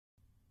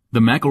The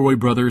McElroy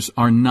brothers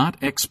are not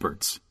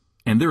experts,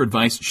 and their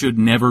advice should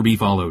never be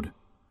followed.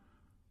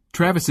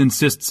 Travis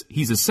insists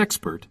he's a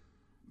sexpert,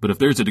 but if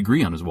there's a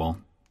degree on his wall,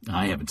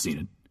 I haven't seen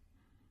it.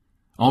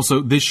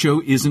 Also, this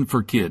show isn't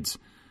for kids,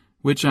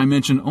 which I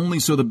mention only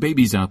so the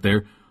babies out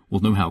there will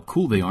know how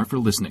cool they are for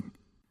listening.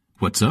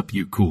 What's up,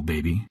 you cool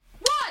baby?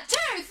 1, 2,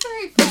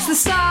 3, 4. It's the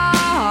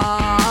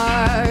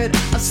start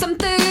of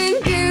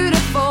something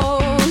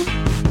beautiful.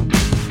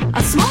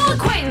 A small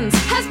acquaintance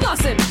has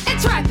blossomed,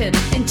 it's ripened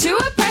into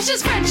a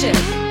precious friendship.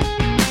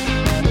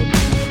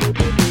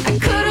 I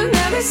could have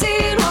never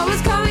seen what was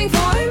coming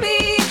for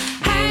me.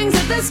 Hangs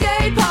at the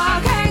skate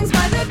park, hangs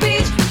by the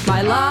beach.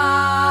 My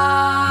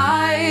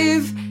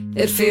life,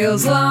 it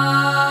feels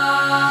like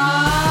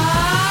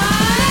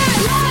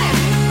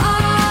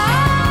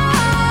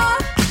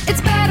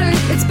it's better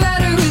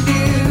with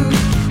you.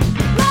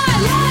 My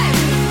life,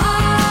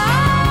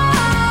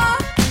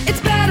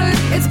 it's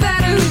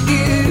better with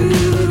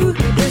you.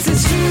 This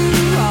is true,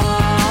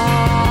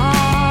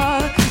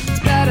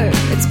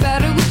 it's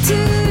better with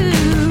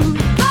two.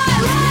 My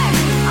life,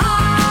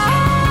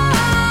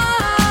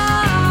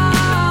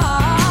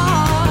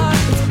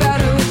 it's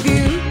better with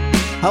you.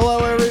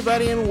 Hello,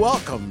 everybody, and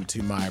welcome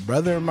to My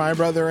Brother,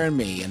 and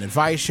Me, an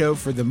advice show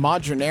for the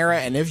modern era.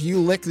 And if you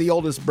lick the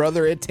oldest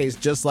brother, it tastes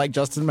just like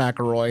Justin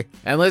McElroy.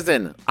 And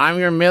listen, I'm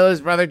your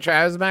millest brother,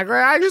 Travis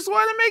McElroy. I just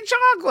want to make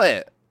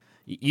chocolate.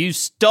 You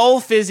stole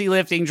fizzy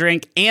lifting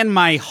drink and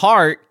my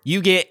heart.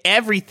 You get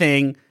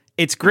everything.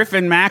 It's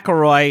Griffin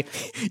McElroy.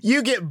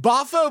 You get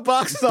Boffo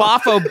box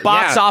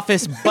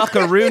Office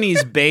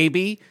buckaroonies,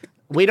 baby.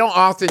 We don't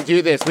often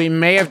do this. We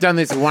may have done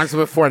this once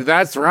before.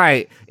 That's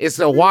right. It's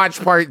the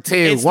watch part 2.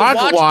 It's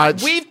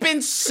watch. We've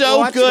been so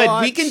Watch.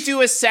 good. We can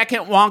do a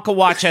second Wonka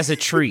watch as a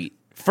treat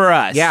for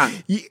us. Yeah.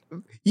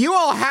 You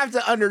all have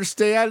to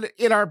understand,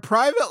 in our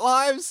private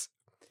lives,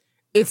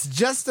 it's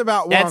just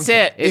about Wonka. That's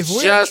it.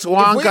 It's just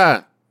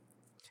Wonka.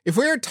 If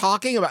we're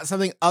talking about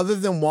something other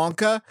than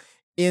Wonka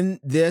in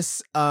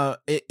this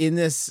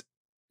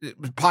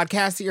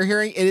podcast that you're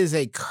hearing, it is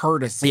a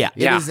courtesy. Yeah.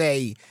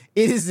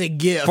 It is a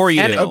gift For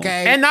you.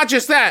 Okay. And not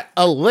just that,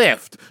 a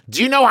lift.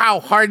 Do you know how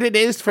hard it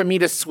is for me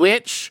to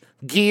switch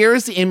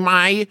gears in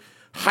my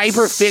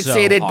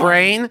hyper-fixated So hard.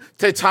 brain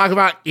to talk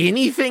about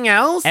anything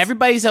else?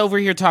 Everybody's over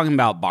here talking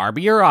about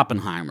Barbie or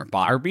Oppenheimer.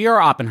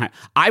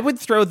 I would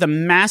throw the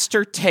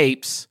master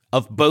tapes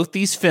of both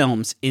these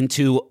films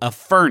into a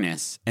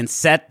furnace and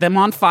set them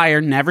on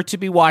fire, never to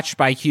be watched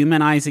by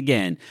human eyes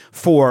again,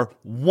 for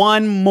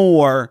one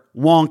more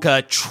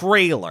Wonka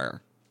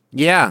trailer.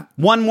 Yeah.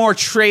 One more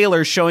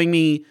trailer showing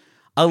me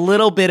a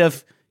little bit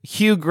of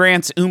Hugh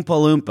Grant's Oompa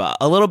Loompa,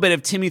 a little bit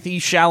of Timothée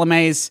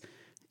Chalamet's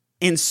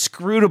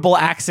inscrutable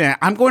accent.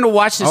 I'm going to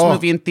watch this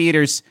movie in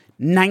theaters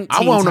 19 times.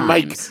 I want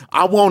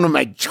to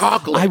make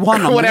chocolate. I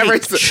want to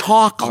make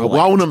chocolate. I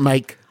want to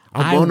make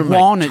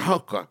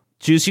chocolate.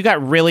 Juice, you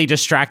got really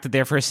distracted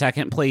there for a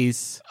second,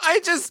 please. I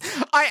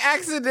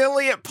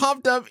accidentally, it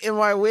popped up in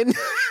my window.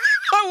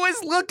 I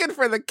was looking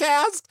for the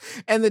cast,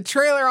 and the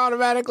trailer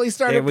automatically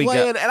started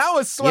playing, and I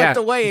was swept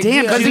away.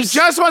 Damn, because he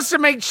just wants to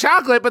make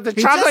chocolate, but the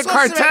chocolate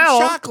cartel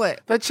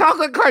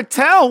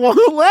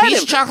won't let These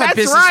him. chocolate That's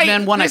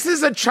businessmen right. wanna- This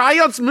is a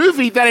child's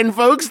movie that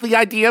invokes the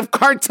idea of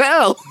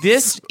cartel.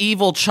 This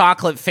evil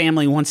chocolate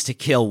family wants to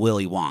kill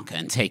Willy Wonka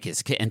and take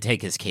his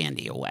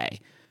candy away.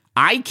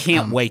 I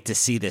can't wait to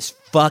see this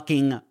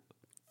fucking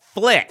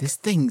flick. This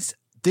thing's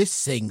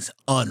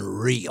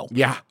unreal.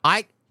 Yeah.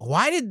 I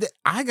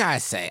gotta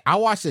say, I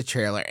watched the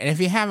trailer, and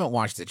if you haven't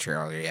watched the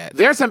trailer yet,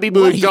 There are some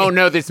people who don't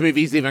know this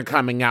movie's even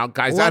coming out,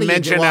 guys. I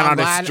mentioned it on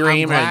a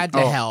stream. I'm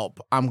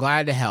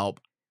glad to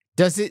help.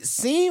 Does it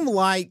seem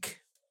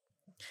like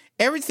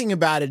everything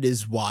about it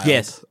is wild?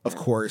 Yes. Of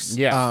course.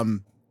 Yeah.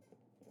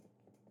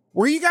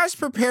 Were you guys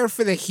prepared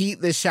for the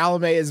heat that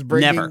Chalamet is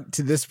bringing Never.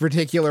 to this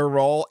particular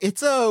role?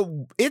 It's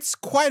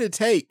quite a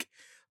take.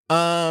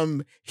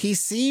 He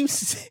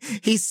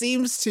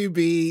seems to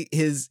be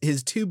his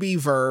to be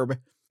verb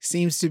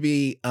seems to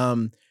be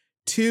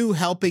to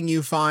helping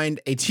you find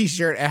a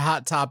t-shirt at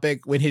Hot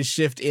Topic when his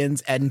shift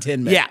ends in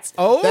 10 minutes.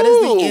 Yeah. Oh, that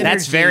is the energy.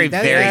 That's very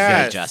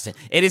good, Justin.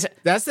 It is.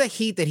 That's the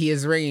heat that he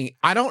is bringing.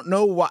 I don't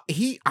know why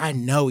I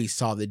know he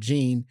saw the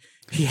gene.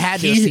 He had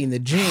to have seen the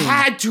gene.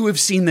 Had to have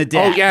seen the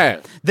Depp. Oh, yeah.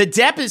 The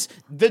Depp is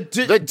The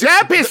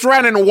Depp is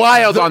running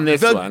wild on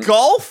this the one.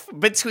 gulf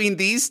between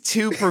these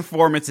two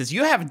performances.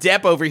 You have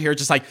Depp over here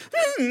just like,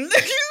 and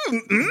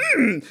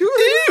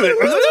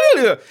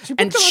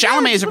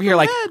Chalamet is over here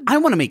like, I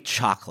want to make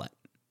chocolate.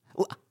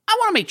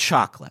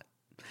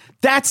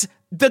 That's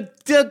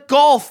the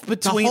gulf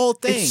between the whole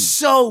thing. It's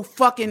so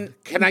fucking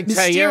Can I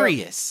tell you?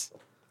 mysterious.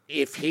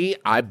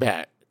 I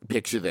bet,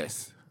 picture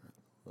this.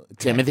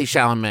 Timothée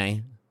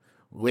Chalamet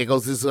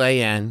wiggles his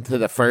way in to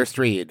the first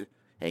read,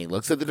 and he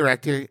looks at the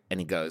director, and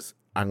he goes,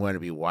 I'm going to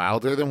be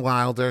wilder than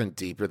Wilder and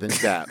deeper than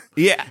Depp.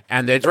 Yeah.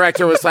 And the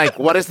director was like,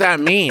 what does that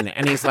mean?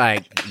 And he's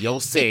like, you'll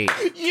see.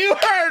 You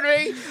heard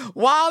me.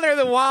 Wilder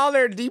than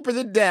Wilder, deeper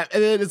than Depp.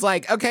 And then it's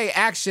like, okay,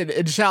 action.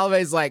 And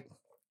Chalamet's like,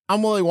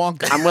 I'm Willy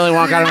Wonka. I'm Willy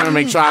Wonka. I don't want to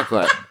make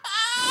chocolate.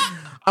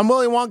 I'm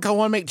Willy Wonka. I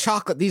want to make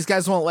chocolate. These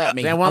guys won't let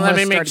me. They won't let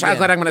me make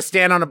chocolate. I'm going to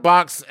stand on a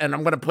box and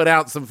I'm going to put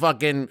out some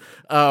fucking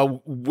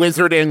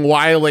wizarding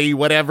Wily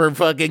whatever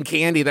fucking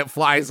candy that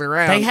flies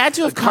around. They had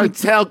to have the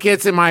cartel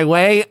gets in my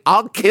way.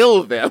 I'll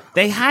kill them.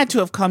 They had to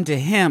have come to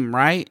him,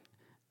 right?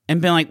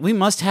 And been like, we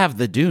must have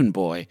the Dune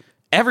Boy.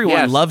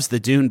 Everyone loves the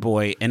Dune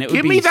Boy, and it would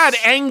Give me that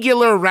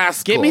angular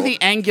rascal. Give me the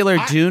angular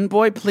Dune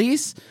Boy,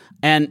 please.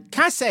 And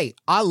can I say,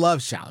 I love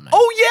Chalamet.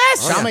 Oh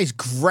yes, Chalamet's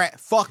great,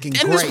 fucking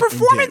and great. this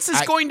performance is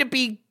going to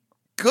be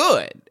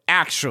good.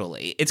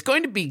 Actually, it's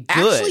going to be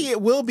good. Actually,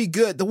 it will be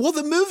good. The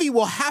movie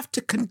will have to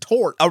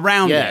contort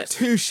around it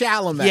to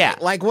Chalamet. Yeah,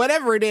 like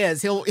whatever it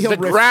is, he'll the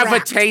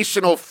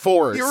gravitational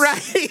force. You're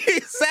right,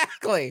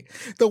 exactly.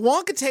 The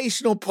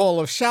wonkatational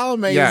pull of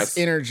Chalamet's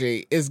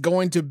energy is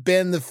going to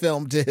bend the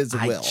film to his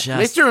will.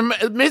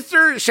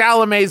 Mr.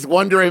 Chalamet's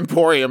Wonder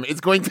Emporium is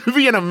going to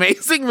be an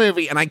amazing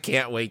movie, and I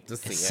can't wait to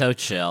see it. So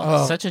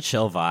chill, such a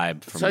chill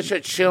vibe. Such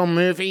a chill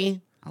movie.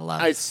 I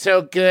love it. It's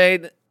so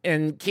good.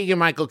 And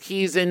Keegan-Michael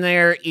Key's in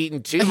there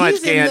eating too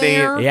much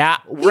candy. Yeah.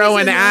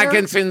 Rowan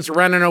Atkinson's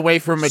running away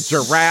from a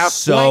giraffe.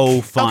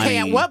 So funny. Okay,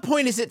 at what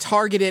point is it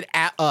targeted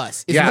at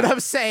us? Is what I'm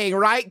saying,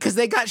 right? Because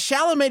they got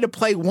Chalamet to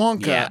play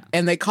Wonka,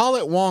 and they call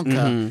it Wonka.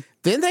 Mm-hmm.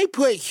 Then they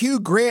put Hugh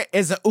Grant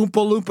as a Oompa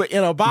Loompa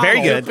in a bottle.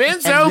 Very good.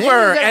 Bends over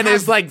and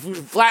is like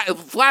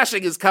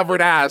flashing his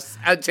covered ass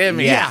at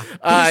Timmy. Yeah.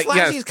 He's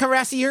flashing his covered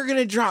ass. You're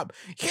gonna drop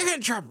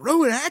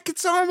Rowan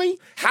Atkinson on me?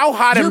 How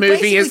hot a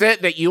movie is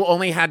it that you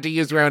only had to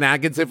use Rowan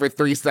Atkinson for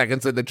 3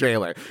 seconds in the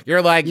trailer?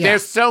 You're like,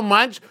 there's so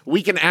much,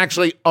 we can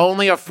actually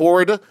only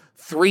afford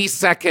 3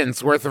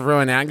 seconds worth of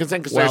Rowan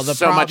Atkinson because there's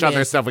so much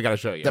other stuff we got to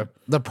show you.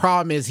 The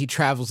problem is he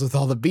travels with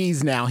all the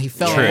bees now. He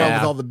fell in love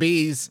with all the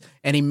bees,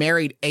 and he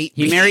married 8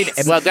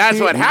 bees. Well, that's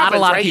what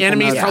happens, right?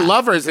 Enemies to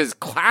Lovers is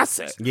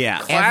classic. Yeah.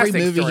 Classic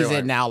every movie he's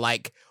in now,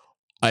 like,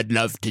 I'd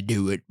love to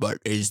do it, but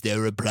is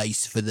there a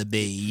place for the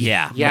bee?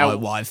 Yeah. My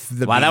wife,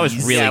 the Wow, bees. that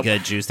was really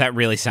good, Juice. That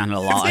really sounded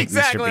a lot like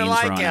exactly Mr. Bean's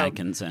like Rowan him.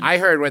 Atkinson. I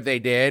heard what they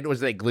did was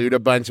they glued a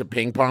bunch of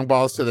ping pong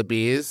balls to the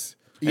bees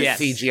and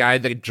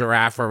CGI'd the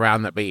giraffe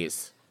around the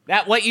bees.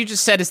 That what you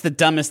just said is the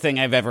dumbest thing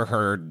I've ever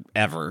heard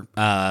ever.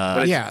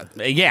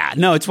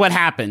 No, it's what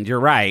happened. You're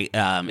right.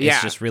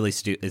 It's just really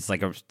it's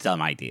like a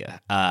dumb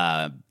idea.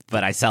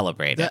 But I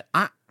celebrate it.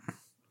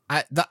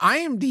 The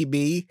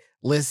IMDb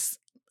lists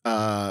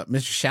Mr.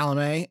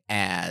 Chalamet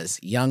as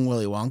young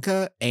Willy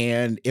Wonka,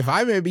 and if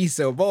I may be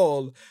so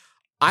bold,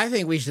 I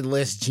think we should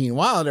list Gene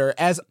Wilder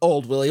as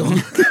old Willy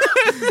Wonka.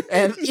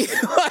 And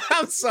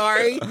I'm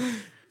sorry,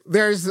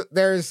 there's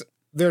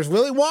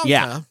Willy Wonka.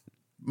 Yeah.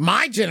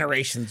 My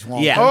generation's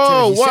Wonka. Yeah.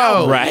 Oh,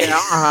 whoa. Right.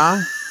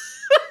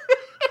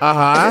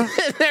 Yeah,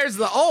 There's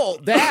the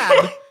old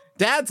dad.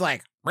 Dad's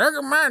like,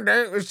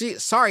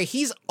 sorry,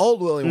 he's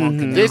old Willy Wonka.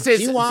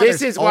 Mm-hmm. Now.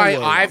 This is why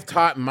I've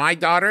taught my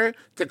daughter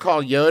to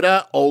call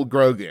Yoda Old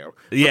Grogu.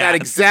 For that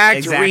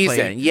exact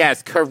reason.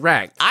 Yes,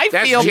 correct. By the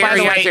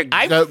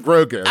way,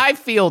 Grogu. I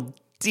feel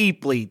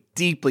deeply,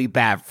 deeply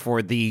bad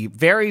for the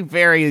very,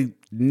 very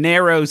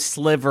narrow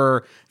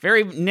sliver,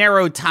 very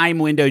narrow time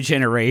window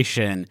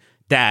generation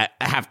that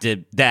have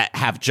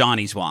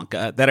Johnny's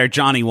Wonka, that are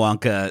Johnny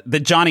Wonka,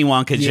 the Johnny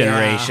Wonka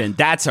generation.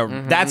 That's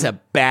a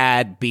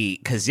bad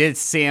beat because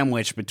it's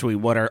sandwiched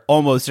between what are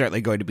almost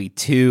certainly going to be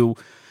two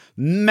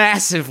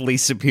massively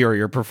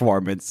superior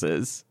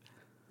performances.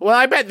 Well,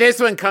 I bet this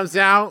one comes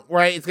out,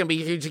 right? It's going to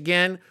be huge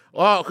again.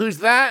 Oh, who's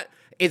that?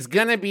 It's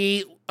going to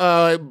be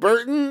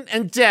Burton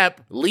and Depp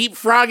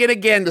leapfrogging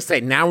again to say,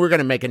 now we're going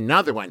to make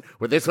another one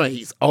where this one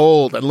he's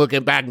old and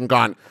looking back and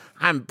gone,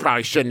 I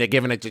probably shouldn't have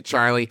given it to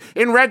Charlie.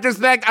 In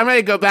retrospect, I'm going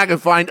to go back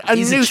and find a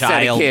new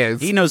set of kids.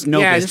 He knows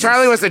no business.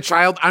 Charlie was a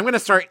child. I'm going to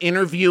start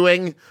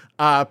interviewing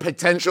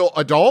potential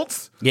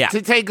adults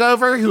to take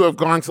over who have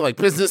gone to like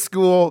business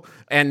school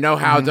and know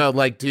how to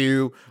like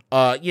do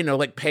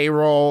like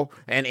payroll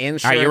and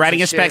insurance. All right, you're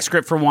writing a spec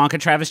script for Wonka,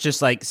 Travis.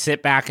 Just like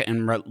sit back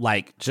and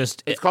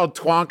It's called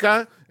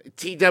Twonka,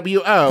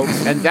 TWO,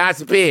 and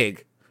that's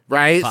big,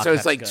 right? Fuck, so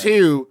it's like good.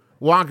 2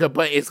 Wonka,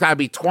 but it's got to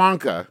be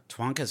Twonka.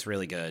 Twonka's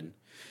really good.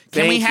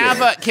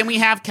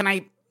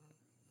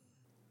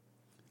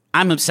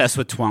 I'm obsessed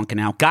with Twonka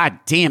now. God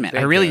damn it.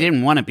 I really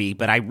didn't want to be,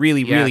 but I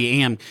really,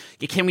 really am.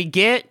 Can we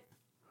get...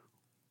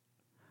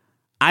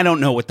 I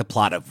don't know what the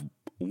plot of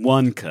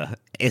Wonka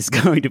is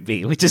going to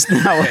be, which is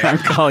now what I'm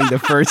calling the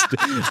first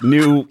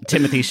new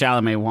Timothy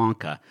Chalamet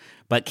Wonka.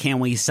 But can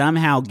we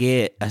somehow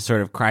get a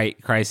sort of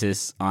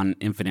Crisis on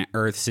Infinite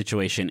Earth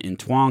situation in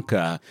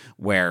Twonka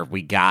where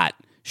we got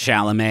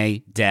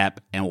Chalamet, Depp,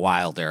 and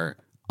Wilder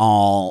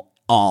all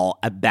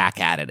back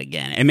at it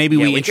again, and maybe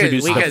we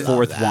introduce the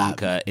fourth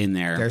Wonka in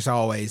there. There's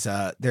always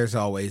a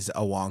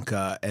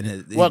Wonka,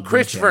 and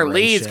Christopher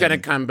Lee's going to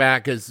come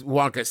back as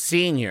Wonka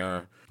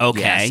Senior. Okay,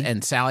 yes,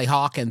 and Sally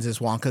Hawkins is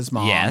Wonka's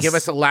mom. Yes. Give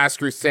us a Last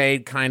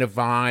Crusade kind of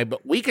vibe.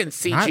 We can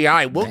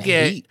CGI. We'll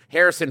get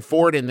Harrison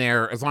Ford in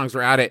there as long as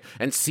we're at it,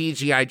 and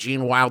CGI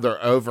Gene Wilder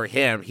over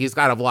him. He's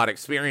got a lot of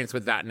experience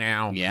with that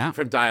now. Yeah,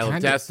 from Dial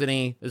of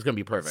Destiny. It's going to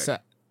be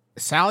perfect.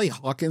 Sally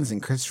Hawkins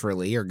and Christopher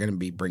Lee are going to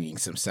be bringing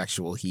some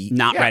sexual heat.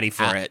 Not ready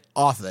for it.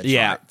 Off the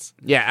Yeah. charts.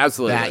 Yeah,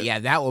 absolutely.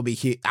 That will be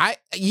huge.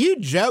 You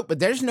joke, but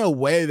there's no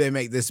way they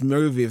make this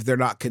movie if they're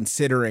not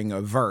considering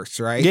a verse,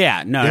 right?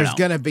 Yeah, no, There's no.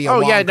 going to be a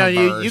Oh yeah, Wonka no,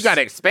 you verse. got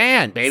to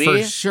expand, baby.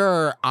 For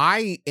sure.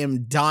 I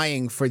am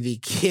dying for the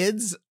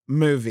kids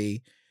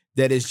movie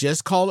that is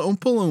just called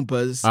Oompa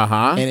Loompas.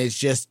 Uh-huh. And it's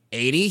just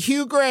 80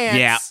 Hugh Grants.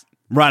 Yeah.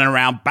 Running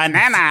around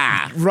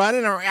banana.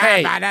 Running around.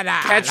 Hey,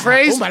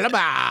 catchphrase,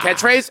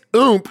 catchphrase,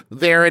 Oomp,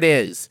 there it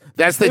is.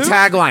 That's the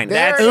Oomp, tagline.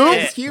 there That's it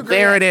Oomp, is, Hugh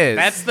there it is.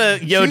 That's the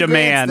Hugh Yoda Grant's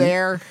man.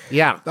 there.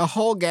 yeah. The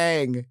whole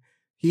gang.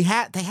 They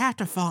have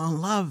to fall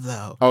in love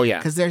though. Oh, yeah.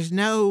 Because this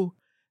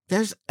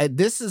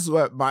is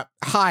what my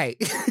hi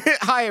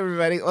hi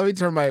everybody. Let me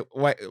turn my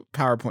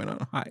PowerPoint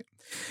on. Hi.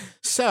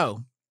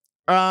 So,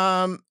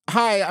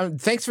 hi.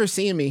 Thanks for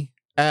seeing me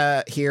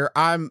here.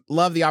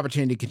 Love the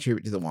opportunity to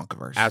contribute to the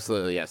Wonkaverse.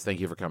 Absolutely, yes. Thank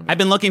you for coming. I've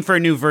been looking for a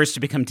new verse to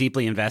become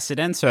deeply invested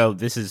in, so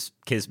this is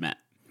kismet.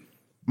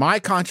 My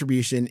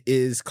contribution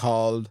is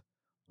called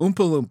Oompa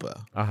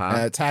Loompa.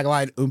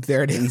 Tagline: Oomp,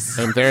 there it is.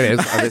 Oomp, there it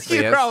is. Obviously,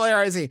 You yes. probably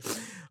already see.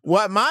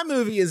 What my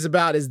movie is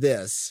about is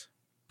this.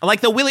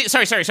 Like the Willy,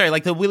 sorry,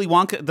 like the Willy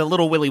Wonka, the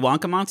little Willy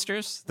Wonka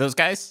monsters, those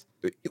guys.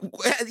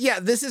 Yeah,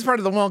 this is part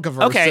of the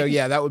Wonkaverse. Okay. So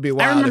yeah, that would be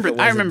wild. I remember if it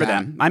wasn't that.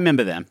 them. I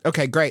remember them.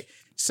 Okay, great.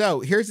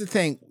 So here's the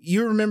thing.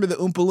 You remember the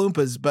Oompa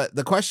Loompas, but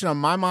the question on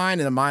my mind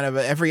and the mind of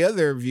every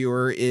other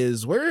viewer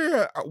is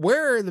where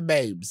are the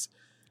babes?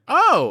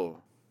 Oh,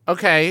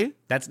 okay.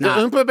 That's The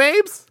not Oompa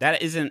Babes?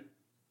 That isn't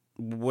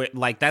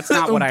like that's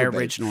not what I Oompa babes.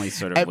 originally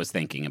sort of was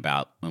thinking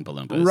about Oompa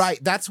Loompas. Right.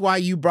 That's why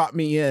you brought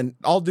me in.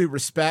 All due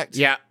respect.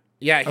 Yeah.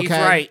 Yeah, he's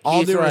Okay, right. all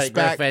He's due right,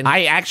 respect. Griffin.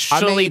 I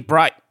actually mean-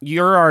 brought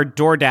you're our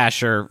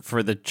DoorDasher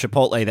for the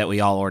Chipotle that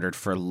we all ordered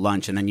for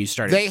lunch, and then you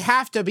started. They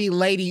have to be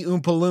lady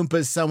Oompa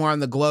Loompas somewhere on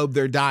the globe.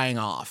 They're dying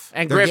off.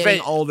 And they're Griffin-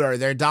 getting older.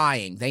 They're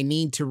dying. They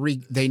need to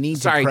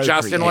Sorry, to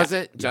Justin, procreate. was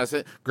it?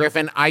 Justin?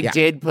 Griffin, I Yeah.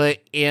 did put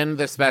in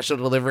the special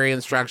delivery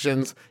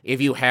instructions.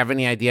 If you have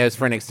any ideas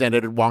for an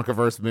extended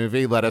Wonkaverse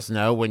movie, let us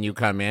know when you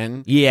come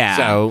in. Yeah.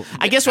 So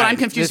I guess what I'm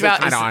confused this about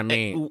is is kind of on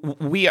me.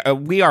 we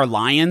are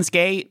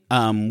Lionsgate.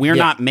 We're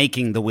Yeah. not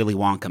making the Willy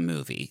Wonka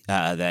movie.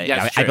 That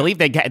That's I true. believe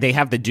they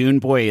have the Dune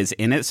Boy is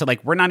in it. So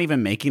like we're not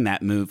even making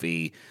that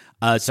movie.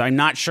 So I'm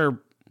not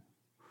sure.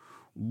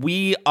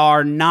 We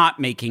are not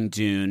making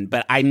Dune,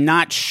 but I'm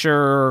not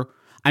sure.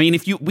 I mean,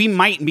 we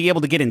might be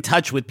able to get in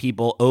touch with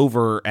people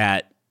over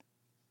at.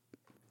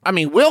 I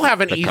mean, we'll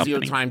have an The easier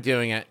company. time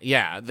doing it.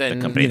 Yeah, than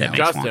The company that makes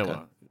Justin Wonka.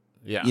 will.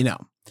 Yeah. You know.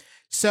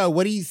 So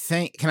what do you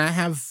think? Can I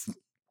have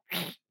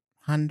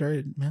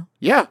 100 mil?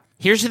 Yeah.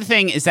 Here's the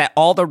thing: is that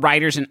all the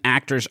writers and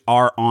actors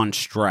are on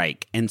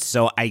strike, and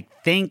so I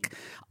think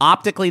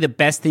optically the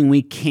best thing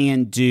we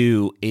can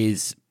do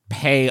is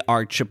pay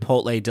our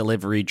Chipotle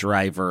delivery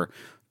driver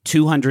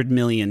 $200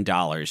 million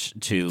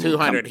to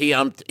 200. He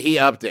upped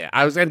it.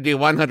 I was going to do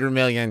 100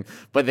 million,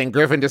 but then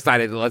Griffin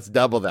decided let's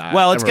double that.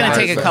 Well, it's And going to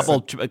reverse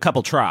take it. a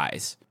couple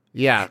tries.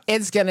 Yeah.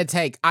 It's gonna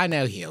take. I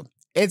know Hugh.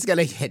 It's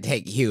gonna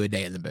take Hugh a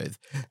day in the booth.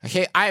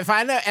 Okay, if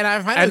I know,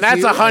 And that's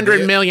Hugh,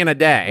 100 million a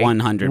day.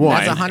 100 One.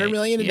 That's million. 100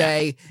 million a Yeah.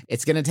 day.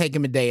 It's gonna take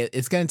him a day.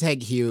 It's gonna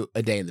take Hugh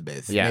a day in the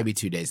booth. Yeah. Maybe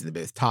 2 days in the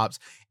booth tops.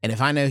 And if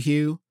I know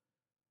Hugh,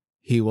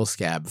 he will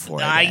scab for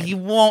a day. He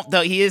won't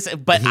though. He is,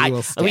 but He will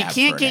we scab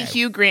can't for a get day.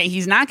 Hugh Grant.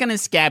 He's not going to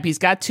scab. He's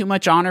got too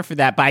much honor for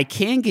that. But I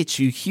can get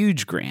you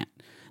Huge Grant.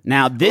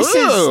 Now Ooh.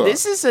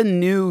 this is a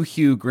new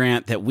Hugh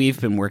Grant that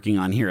we've been working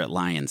on here at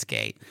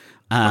Lionsgate.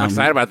 I'm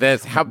excited about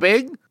this. How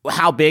big?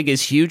 How big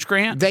is Huge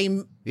Grant?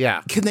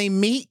 Yeah. Can they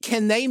meet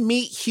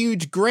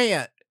Huge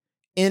Grant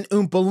in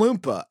Oompa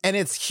Loompa? And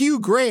it's Hugh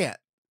Grant,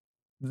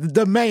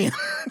 the man.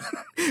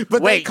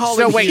 But they call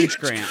him Huge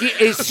Grant.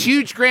 Is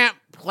Huge Grant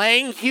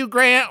playing Hugh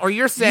Grant, or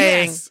you're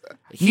saying Yes.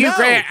 Hugh No,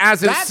 Grant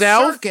as that's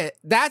himself?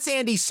 That's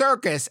Andy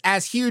Serkis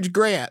as Huge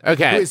Grant.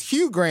 Okay. Who is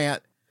Hugh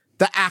Grant,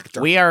 the actor.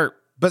 We are.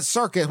 But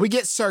we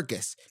get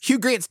Circus. Hugh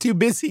Grant's too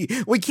busy.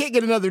 We can't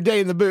get another day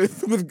in the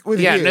booth with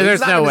Yeah, Hugh. no, there's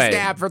He's not no gonna way.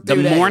 Stab for The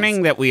 2 days.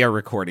 morning that we are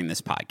recording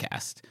this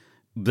podcast,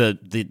 the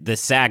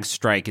SAG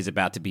strike is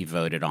about to be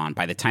voted on.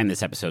 By the time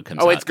this episode comes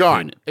out, Oh, it's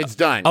gone. It's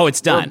done. Oh,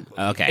 it's done.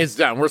 Okay, It's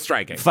done. We're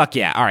striking. fuck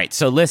yeah. All right,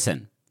 so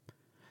listen.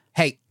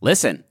 Hey,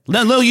 Listen,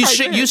 no,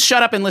 you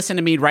shut up and listen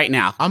to me right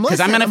now. I'm because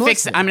I'm listening, gonna I'm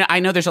fix. listening. I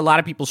know there's a lot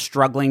of people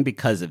struggling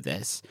because of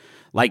this,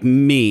 like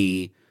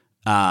me,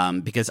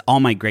 because all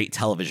my great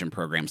television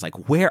programs,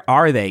 like where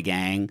are they,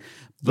 gang?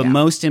 But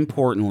most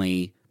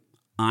importantly,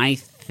 I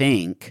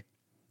think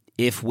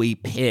if we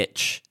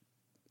pitch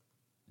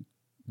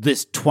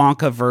this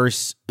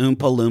Twonkaverse Oompa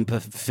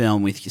Loompa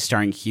film with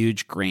starring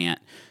Huge Grant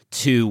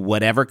to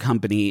whatever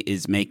company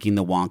is making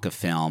the Wonka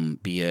film,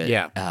 be it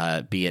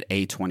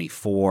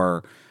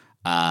A24,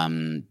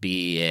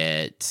 be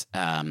it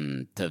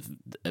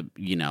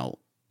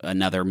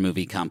another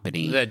movie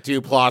company, The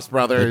Duplass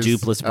brothers. The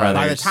Duplass brothers.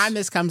 by the time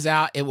this comes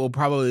out, it will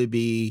probably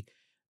be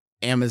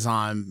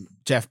Amazon.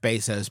 Jeff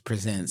Bezos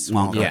presents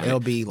Wonka. Yeah. It'll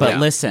be But like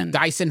listen,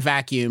 Dyson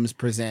Vacuums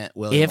present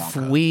Willy if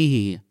Wonka.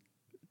 we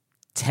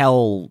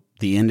tell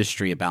the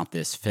industry about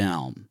this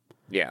film,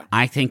 Yeah.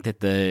 I think that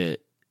the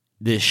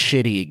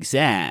shitty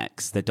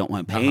execs that don't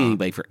want to pay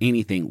anybody for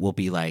anything will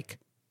be like,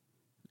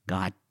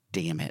 God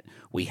damn it,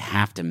 we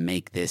have to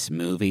make this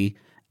movie,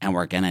 and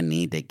we're gonna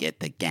need to get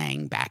the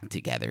gang back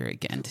together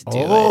again to do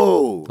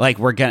it. Like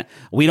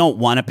we don't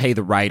want to pay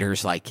the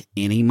writers like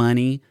any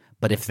money,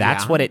 but if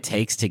that's what it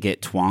takes to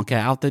get Twonka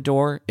out the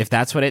door, if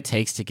that's what it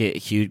takes to get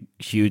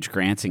Huge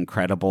Grant's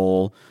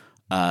incredible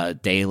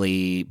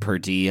daily per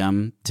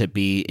diem to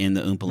be in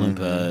the Oompa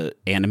Loompa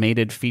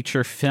animated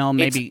feature film,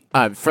 maybe.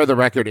 For the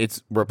record,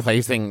 it's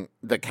replacing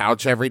the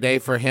couch every day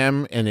for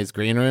him in his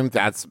green room.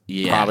 That's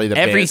probably the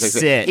every biggest.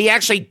 sit. He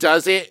actually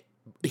does it.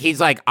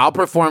 He's like, I'll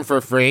perform for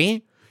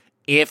free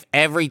if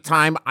every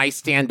time I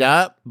stand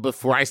up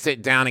before I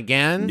sit down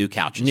again, New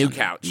couch.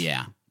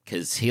 Yeah,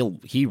 because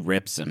he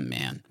rips him,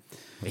 man.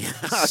 He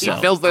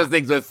fills those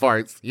things with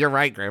farts. You're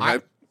right, Grandma.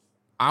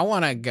 I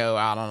want to go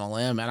out on a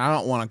limb, and I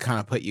don't want to kind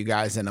of put you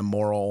guys in a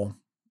moral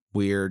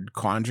weird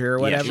quandary or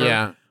whatever.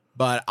 Yeah.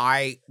 But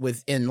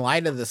in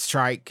light of the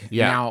strike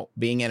now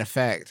being in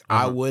effect,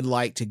 I would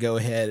like to go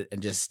ahead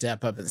and just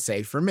step up and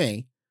say, for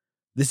me,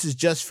 this is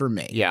just for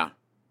me. Yeah.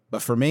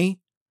 But for me,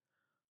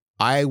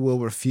 I will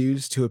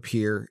refuse to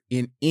appear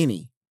in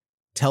any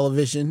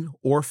television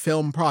or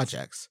film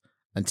projects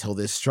until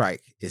this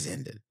strike is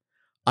ended.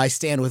 I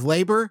stand with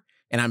labor,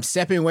 and I'm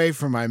stepping away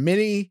from my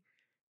many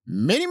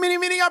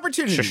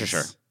opportunities.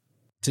 Sure.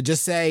 To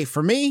just say,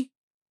 for me,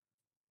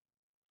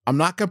 I'm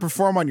not going to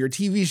perform on your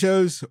TV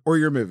shows or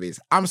your movies.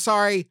 I'm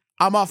sorry.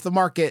 I'm off the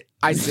market.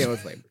 I stand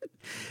with labor.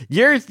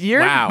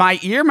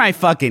 You're my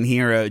fucking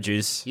hero,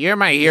 Juice. You're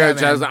my hero,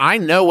 Joseph. I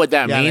know what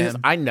that means.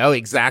 Man. I know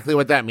exactly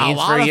what that means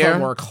for you. A lot of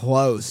them were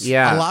close.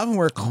 Yeah. A lot of them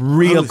were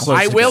Real close.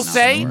 I to will the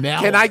say, number.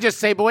 can I just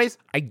say, boys,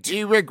 I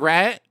do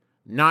regret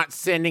not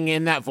sending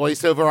in that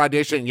voiceover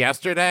audition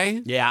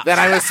yesterday that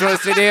I was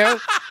supposed to do.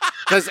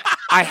 Because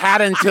I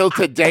had until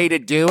today to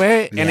do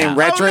it. And in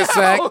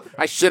retrospect,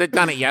 I should have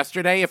done it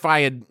yesterday if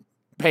I had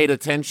paid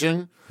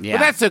attention. Yeah. But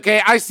that's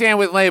okay. I stand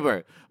with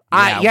labor.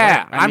 I'm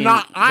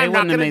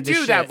not going to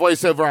do that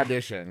voiceover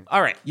audition.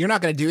 All right. You're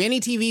not going to do any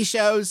TV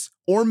shows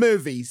or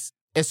movies,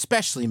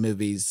 especially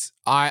movies.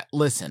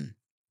 Listen,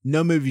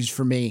 no movies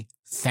for me.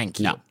 Thank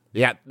you. No.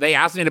 Yeah, they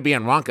asked me to be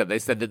on Wonka. They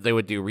said that they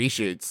would do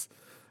reshoots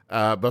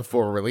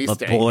before release But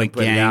date. boy, and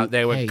put it gang. out.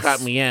 They would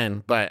cut me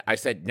in, but I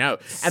said no.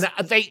 And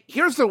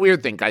here's the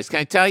weird thing, guys. Can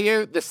I tell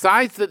you? The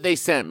sides that they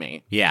sent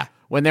me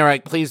when they were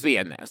like, please be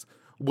in this,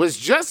 was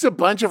just a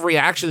bunch of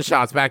reaction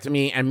shots back to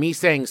me and me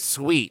saying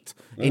sweet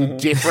in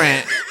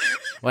different,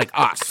 like,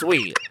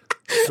 sweet.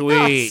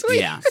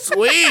 Yeah,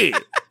 sweet.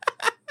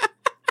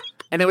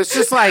 And it was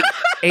just like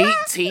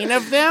 18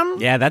 of them.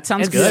 Yeah, that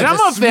sounds and good.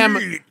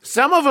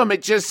 Some of them,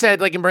 it just said,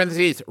 like, in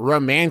parentheses,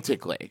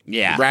 romantically.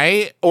 Yeah.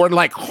 Right? Or,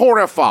 like,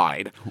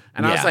 horrified.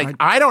 And I was Yeah. like,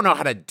 I don't know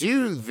how to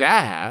do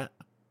that.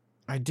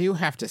 I do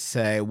have to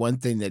say, one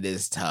thing that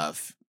is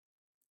tough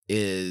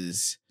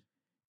is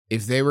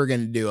if they were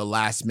going to do a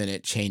last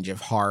minute change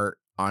of heart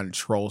on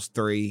Trolls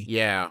 3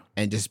 Yeah.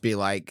 and just be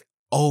like,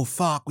 oh,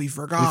 fuck, we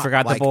forgot. We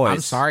forgot the Like, boys.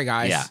 I'm sorry,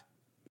 guys. Yeah.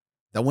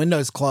 The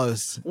window's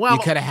closed. Well, you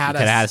could have had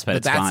us, but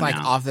it's that's gone like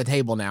now. off the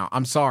table now.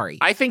 I'm sorry.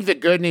 I think the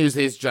good news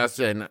is,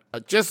 Justin,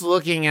 just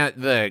looking at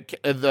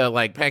the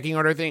like pecking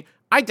order thing,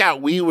 I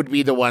doubt we would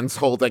be the ones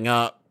holding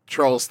up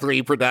Trolls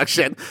 3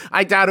 production.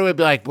 I doubt it would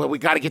be like, well, we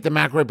got to get the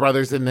McRae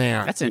brothers in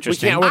there. That's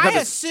interesting. We can't work I on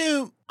this.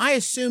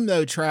 assume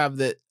though, Trav,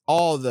 that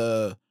all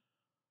the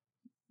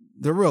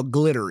real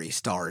glittery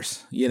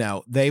stars,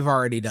 they've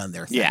already done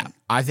their thing. Yeah.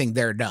 I think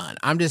they're done.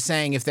 I'm just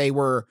saying if they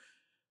were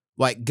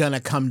like gonna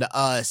come to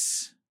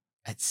us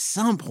at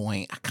some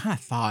point, I kind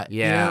of thought,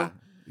 Yeah.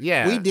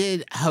 we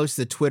did host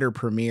the Twitter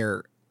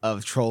premiere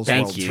of Trolls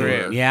Thank World you.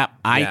 Tour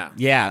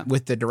Yeah.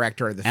 with the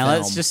director of the And film.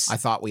 let's just- I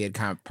thought we had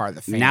kind of part of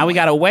the family. Now we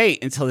got to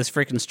wait until this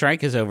freaking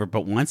strike is over.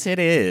 But once it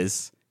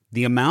is,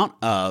 the amount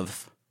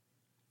of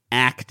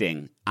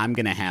acting I'm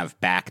going to have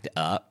backed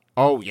up.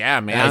 Oh,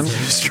 yeah, man. I'm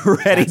just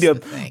ready That's the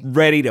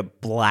thing. to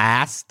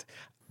blast.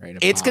 Ready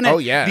to It's pop. going to, Oh,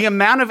 yeah. the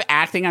amount of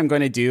acting I'm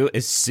going to do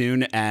as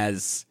soon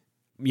as,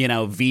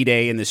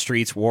 V-Day in the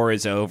Streets war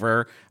is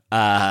over,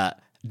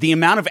 the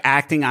amount of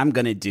acting I'm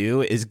going to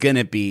do is going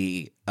to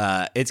be,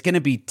 it's going to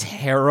be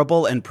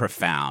terrible and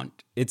profound.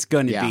 It's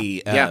going to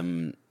be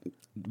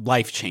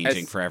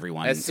life-changing for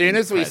everyone. As soon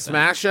as we present.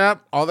 smash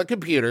up all the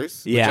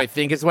computers, which I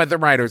think is what the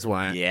writers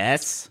want,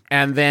 Yes.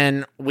 and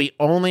then we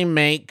only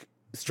make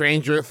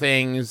Stranger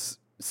Things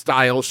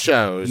style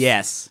shows.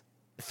 Yes.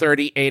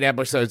 38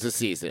 episodes a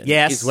season.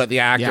 Yes. Is what the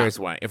actors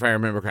want, if I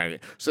remember correctly.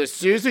 So as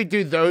soon as we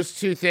do those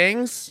two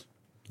things,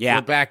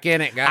 we're back in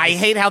it, guys. I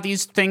hate how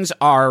these things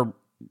are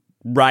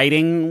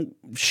writing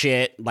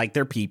shit like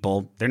they're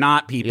people. They're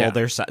not people. Yeah.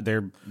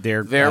 They're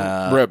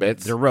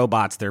robots. They're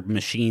robots. They're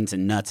machines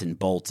and nuts and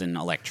bolts and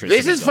electricity.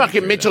 This is going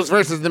fucking through Mitchell's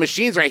versus the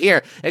Machines right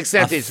here,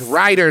 except it's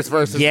writers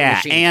versus the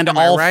Machines. and Am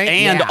I all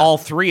right? all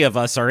three of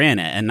us are in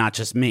it, and not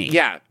just me.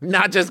 Yeah,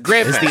 not just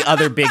Griffin. Is the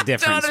other big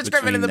difference. There's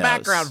Griffin in the between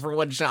background those. for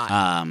one shot.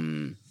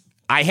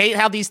 I hate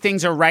how these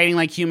things are writing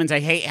like humans.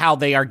 I hate how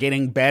they are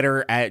getting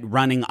better at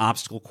running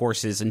obstacle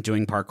courses and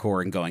doing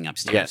parkour and going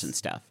upstairs and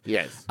stuff.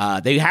 Yes.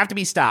 They have to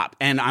be stopped,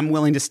 and I'm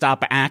willing to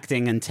stop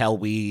acting until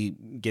we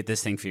get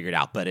this thing figured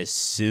out. But as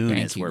soon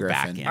as we're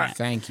back in it,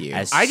 Thank you.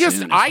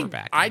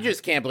 I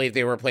just can't believe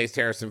they replaced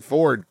Harrison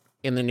Ford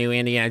in the new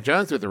Indiana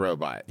Jones with a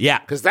robot. Yeah.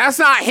 Because that's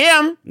not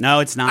him.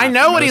 No, it's not. I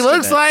know what he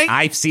looks like.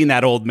 I've seen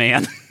that old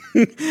man.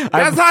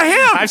 That's not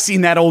him. I've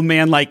seen that old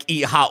man like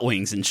eat hot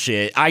wings and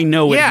shit. I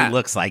know what he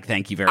looks like.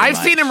 Thank you very much. I've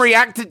seen him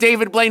react to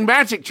David Blaine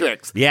magic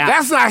tricks. Yeah.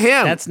 That's not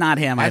him. That's not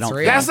him. I don't real.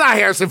 think. That's not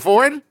Harrison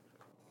Ford.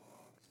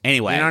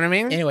 Anyway. You know what I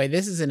mean? Anyway,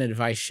 this is an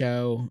advice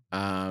show.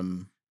 I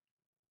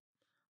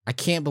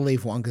can't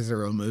believe Wonka's a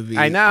real movie.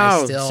 I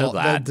know. So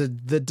glad.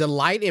 The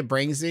delight it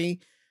brings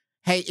me.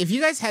 Hey, if you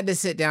guys had to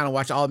sit down and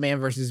watch All Man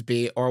vs.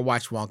 Bee or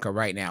watch Wonka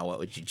right now, what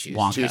would you choose?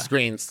 Wonka. 2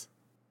 screens.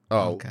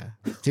 Oh. Okay.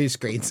 2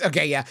 screens.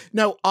 Okay, yeah.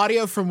 No,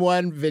 audio from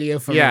one, video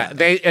from Yeah,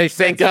 another. they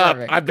sync That's up.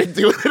 perfect. I've been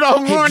doing it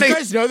all Hey, morning. do you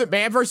guys know that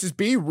Man vs.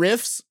 Bee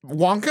riffs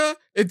Wonka?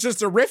 It's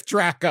just a riff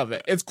track of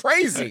it. It's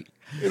crazy.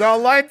 It all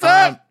lines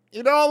up.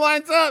 It all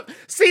lines up.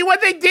 See, what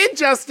they did,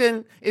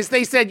 Justin, is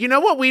they said, you know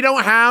what? We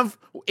don't have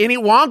any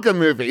Wonka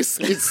movies.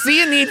 It's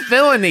See a Need,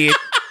 Fill a Need.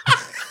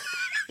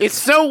 It's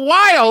so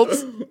wild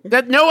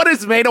that no one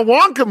has made a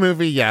Wonka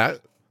movie yet.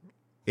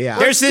 Yeah.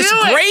 There's this do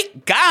it.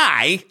 great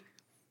guy,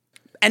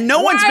 and no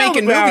one's Wild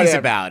making about movies him.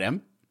 about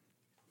him.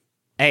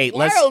 Hey,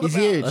 let's Wild He's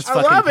huge. let's I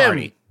fucking love him.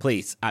 party,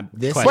 please.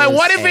 This Question. But is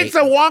what if it's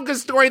a Wonka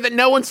story that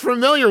no one's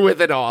familiar with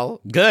at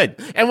all?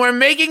 Good, And we're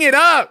making it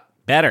up.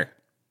 better.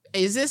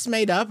 Is this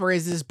made up or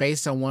is this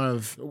based on one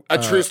of A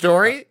true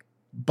story?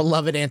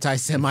 beloved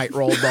anti-Semite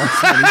Roald Dahl?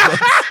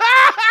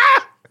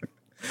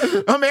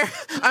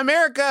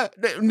 America,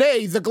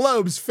 nay, the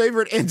globe's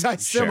favorite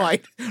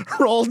anti-Semite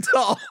Roald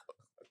Dahl.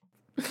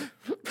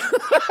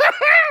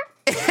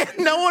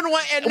 No one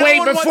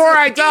Wait, before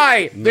I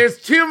die,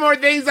 there's 2 more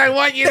things I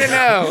want you to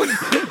know.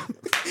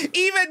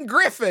 Even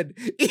Griffin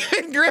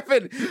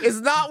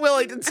is not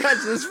willing to touch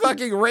this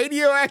fucking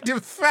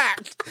radioactive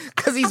fact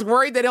because he's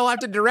worried that he'll have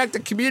to direct a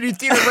community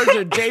theater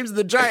version of James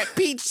the Giant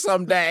Peach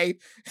someday.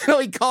 He'll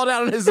be called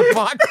out on his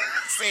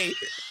hypocrisy.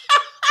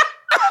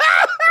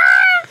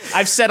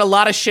 I've said a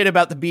lot of shit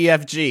about the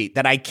BFG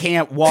that I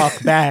can't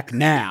walk back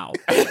now.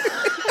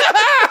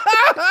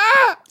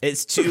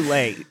 It's too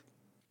late.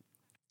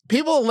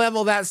 People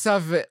level that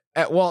stuff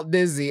at Walt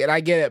Disney, and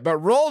I get it, but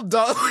Roald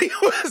Dahl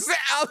was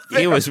out there.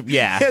 He was,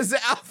 yeah. He was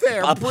out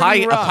there. A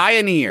pretty rough.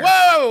 pioneer.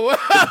 Whoa,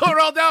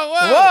 roll down,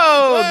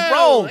 Whoa,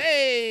 roll.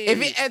 Hey.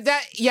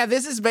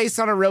 This is based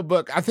on a real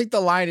book. I think the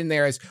line in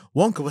there is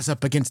Wonka was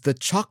up against the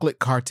chocolate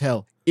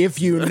cartel,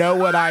 if you know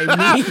what I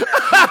mean.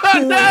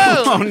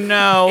 Oh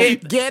no.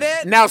 Get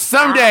it? Now,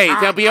 someday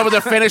they'll be able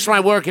to finish my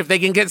work if they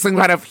can get some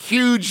kind of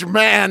huge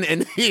man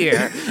in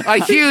here.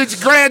 A huge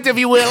grant, if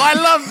you will. I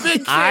love big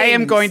things. I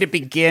am going to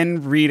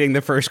begin reading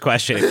the first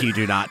question if you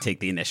do not take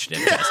the initiative,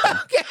 Justin.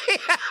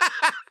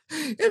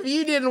 If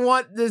you didn't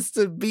want this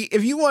to be,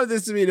 if you wanted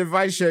this to be an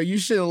advice show, you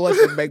should have let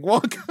them make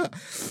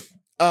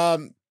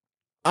Wonka.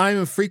 I'm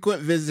a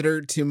frequent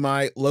visitor to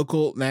my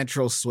local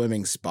natural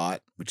swimming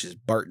spot, which is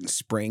Barton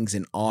Springs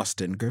in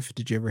Austin. Griff,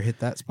 did you ever hit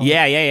that spot?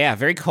 Yeah.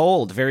 Very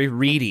cold, very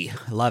reedy.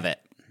 Love it.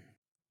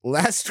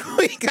 Last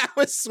week, I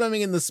was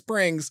swimming in the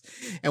springs,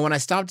 and when I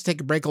stopped to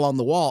take a break along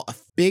the wall, a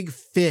big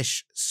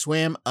fish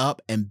swam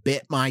up and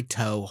bit my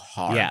toe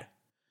hard. Yeah.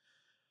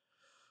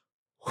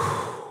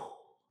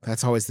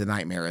 That's always the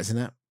nightmare, isn't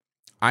it?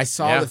 I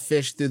saw the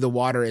fish through the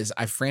water as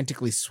I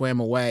frantically swam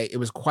away. It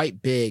was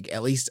quite big,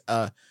 at least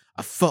a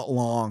foot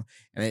long,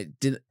 and it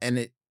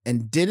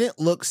didn't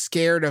look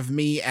scared of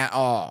me at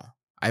all.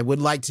 I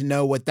would like to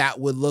know what that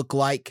would look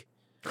like.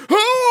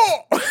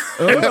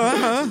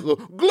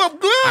 Glub,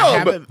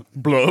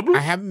 glub. I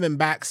haven't been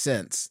back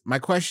since. My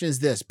question is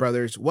this,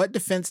 brothers. What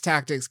defense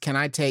tactics can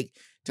I take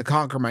to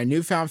conquer my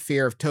newfound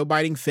fear of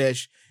toe-biting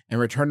fish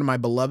and return to my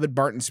beloved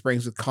Barton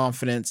Springs with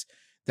confidence?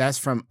 That's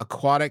from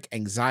Aquatic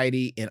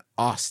Anxiety in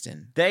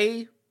Austin.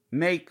 They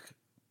make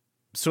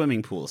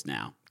swimming pools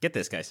now. Get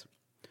this, guys.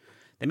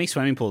 They make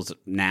swimming pools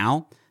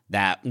now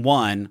that,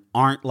 one,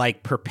 aren't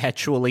like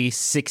perpetually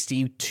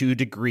 62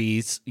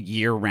 degrees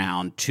year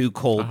round, too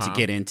cold to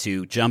get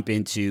into, jump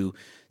into,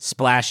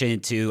 splash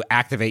into,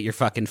 activate your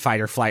fucking fight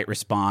or flight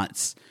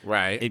response.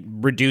 Right.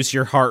 Reduce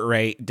your heart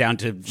rate down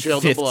to Chill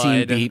the 15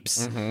 blood.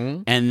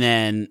 beeps. And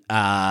then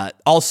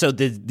also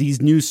these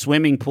new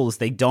swimming pools,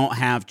 they don't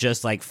have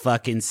just like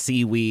fucking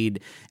seaweed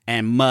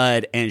and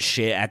mud and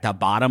shit at the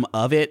bottom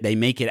of it. They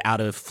make it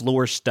out of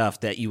floor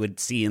stuff that you would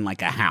see in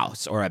like a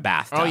house or a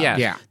bathtub. Oh, yeah.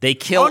 Yeah. They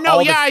kill Oh, no,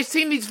 all yeah, the... I've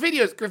seen these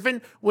videos,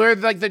 Griffin, where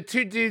like the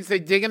 2 dudes, they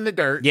dig in the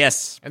dirt.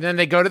 Yes. And then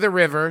they go to the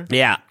river.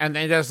 Yeah. And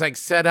they just like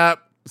set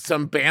up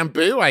some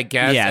bamboo, I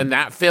guess, Yeah. and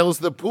that fills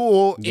the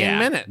pool in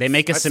minutes. They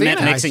make a I've cement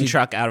seen it. mixing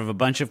truck out of a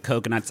bunch of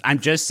coconuts. I'm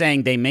just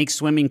saying they make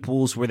swimming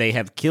pools where they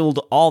have killed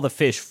all the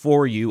fish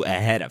for you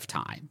ahead of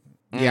time.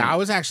 Yeah, I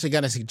was actually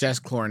going to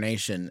suggest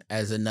chlorination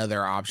as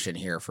another option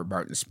here for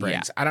Barton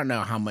Springs. Yeah. I don't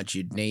know how much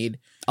you'd need.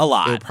 A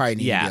lot. It would probably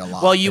need to be a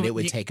lot. Well, but it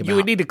would take about. You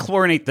would need to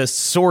chlorinate the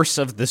source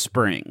of the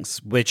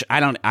springs, which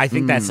I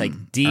think that's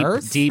like deep,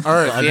 Earth? deep.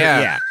 Earth,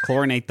 yeah.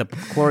 Chlorinate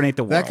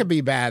the world. That could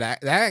be bad.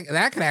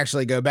 That could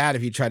actually go bad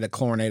if you tried to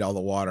chlorinate all the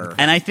water.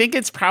 And I think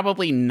it's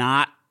probably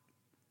not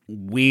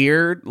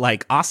weird.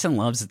 Like, Austin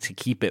loves to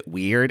keep it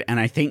weird, and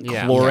I think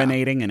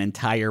chlorinating an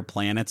entire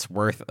planet's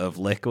worth of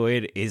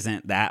liquid is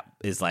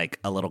like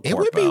a little It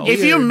would be corpo. weird.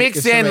 If you mix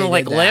if somebody in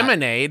like did that.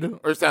 lemonade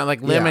or something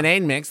like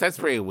lemonade mix, that's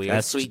pretty weird.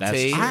 That's Sweet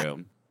tea.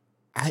 true.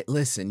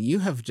 Listen, you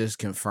have just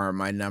confirmed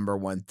my number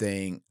one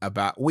thing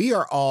about we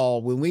are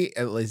all when we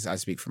at least I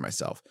speak for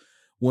myself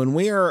when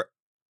we are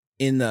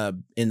in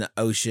the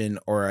ocean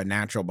or a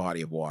natural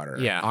body of water.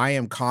 Yeah. I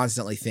am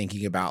constantly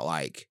thinking about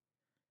like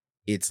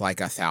it's like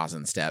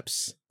 1,000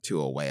 steps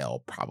to a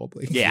whale,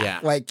 probably. Yeah.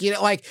 like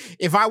like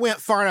if I went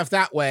far enough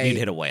that way, You'd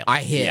hit a whale.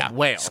 I hit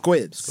Whale.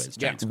 squids,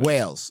 giant squids.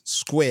 whales,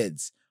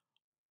 squids,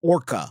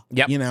 orca.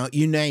 Yep.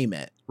 You name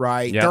it.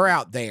 Right, Yep. they're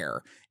out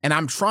there, and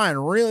I'm trying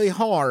really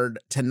hard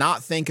to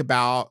not think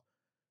about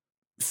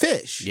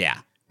fish.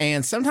 Yeah.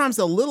 And sometimes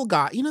the little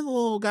guy, the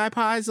little guy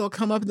pies, they'll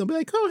come up and they'll be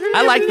like, "Oh, hey."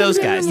 I like those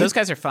guys. Those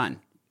guys are fun.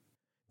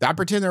 I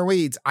pretend they're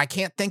weeds. I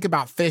can't think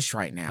about fish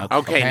right now.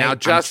 Okay, now, I'm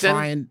Justin,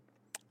 trying-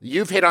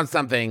 you've hit on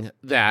something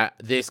that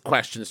this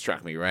question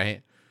struck me,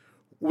 right?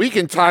 We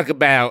can talk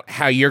about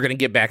how you're going to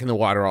get back in the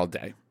water all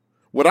day.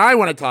 What I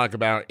want to talk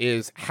about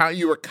is how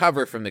you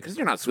recover from because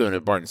you're not swimming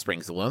at Barton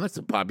Springs alone. That's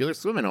a popular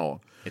swimming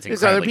hole. It's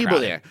There's other incredibly people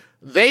crowded.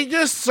 there. They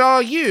just saw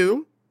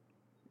you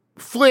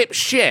flip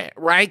shit,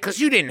 right? Because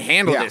you didn't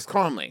handle Yeah. this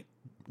calmly.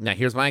 Now,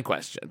 here's my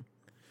question.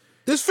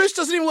 This fish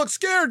doesn't even look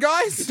scared, You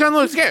guys. don't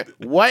look scared.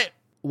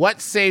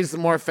 What saves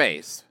more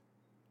face?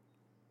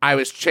 I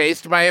was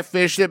chased by a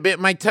fish that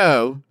bit my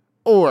toe,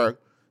 or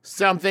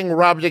something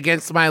rubbed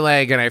against my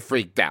leg and I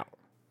freaked out.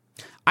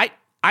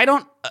 I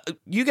don't.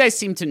 You guys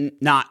seem to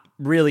not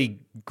really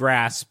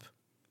grasp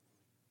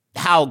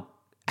how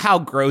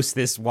gross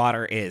this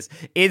water is.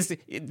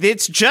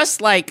 It's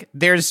just like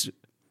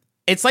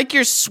it's like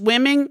you're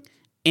swimming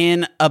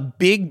in a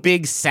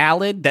big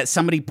salad that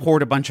somebody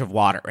poured a bunch of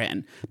water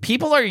in.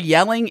 People are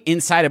yelling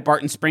inside of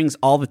Barton Springs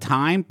all the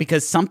time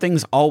because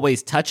something's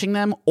always touching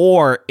them,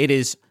 or it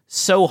is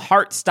so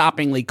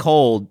heart-stoppingly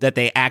cold that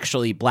they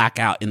actually black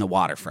out in the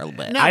water for a little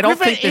bit. Now, I don't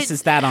Griffin, think this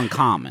is that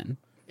uncommon.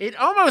 It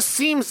almost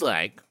seems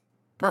like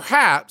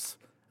perhaps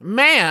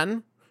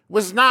man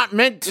was not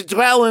meant to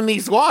dwell in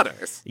these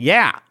waters.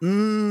 Yeah.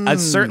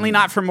 Certainly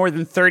not for more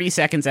than 30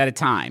 seconds at a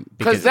time.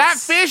 Because that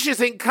it's- fish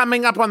isn't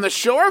coming up on the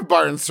shore of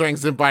Barton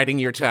Springs and biting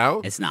your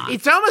toe. It's not.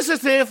 It's almost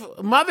as if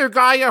Mother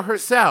Gaia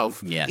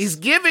herself Yes. is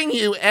giving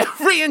you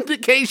every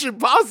indication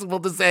possible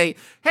to say,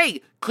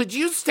 hey, could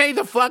you stay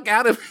the fuck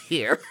out of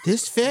here?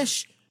 This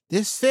fish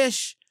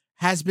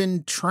has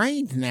been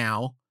trained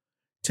now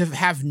to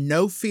have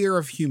no fear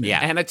of humans. Yeah.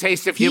 And a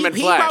taste of He human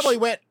flesh.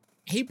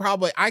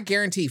 I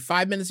guarantee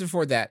 5 minutes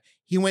before that,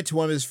 he went to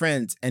one of his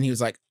friends and he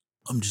was like,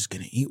 I'm just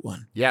going to eat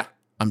one. Yeah.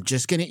 I'm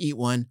just going to eat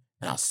one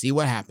and I'll see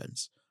what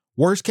happens.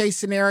 Worst case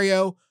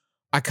scenario,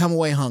 I come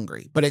away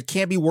hungry, but it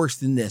can't be worse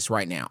than this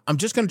right now. I'm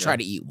just going to try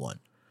to eat one.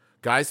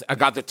 Guys, I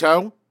got the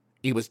toe.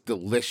 It was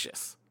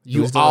delicious.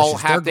 You was all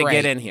delicious. have They're to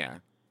great. get in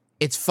here.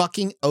 It's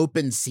fucking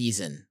open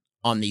season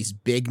on these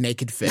big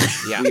naked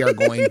fish. Yeah. We are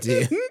going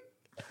to.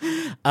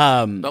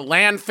 The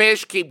land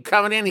fish keep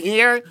coming in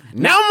here.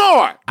 No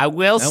more. I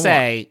will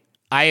say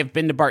I have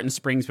been to Barton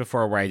Springs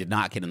before where I did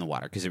not get in the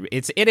water because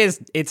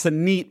it's a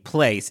neat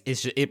place.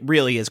 It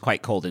really is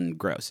quite cold and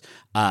gross.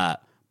 But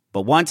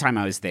one time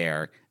I was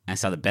there and I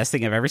saw the best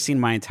thing I've ever seen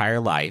in my entire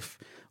life,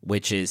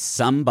 which is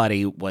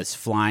somebody was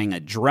flying a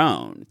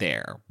drone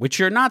there, which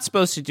you're not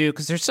supposed to do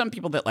because there's some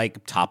people that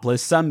like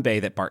topless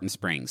sunbathe at Barton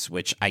Springs,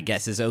 which I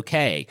guess is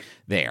okay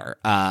there.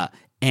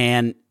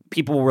 And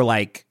people were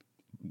like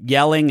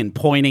yelling and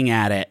pointing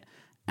at it.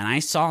 And I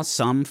saw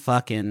some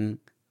fucking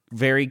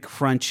very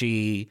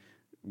crunchy,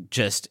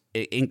 just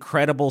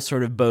incredible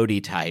sort of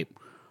Bodhi type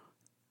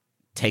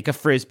take a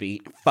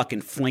frisbee, fucking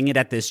fling it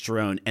at this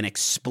drone and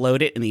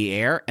explode it in the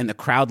air, and the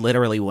crowd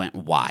literally went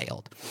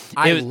wild.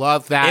 I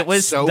love that. It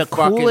was so the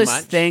fucking coolest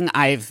much. thing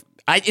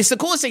it's the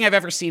coolest thing I've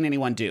ever seen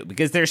anyone do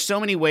because there's so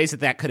many ways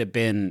that could have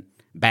been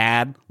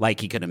bad, like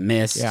he could have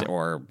missed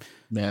or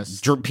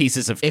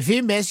pieces of. If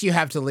you miss, you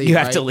have to leave. You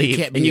have right? to leave,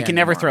 can't be and you there can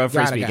never anymore. throw a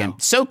Gotta frisbee go. again.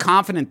 So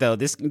confident though,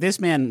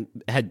 this man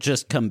had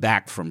just come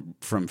back from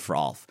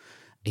Frolf.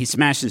 He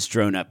smashed his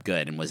drone up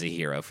good and was a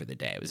hero for the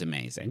day. It was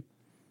amazing.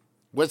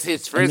 Was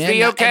his And then-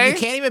 frisbee okay? And you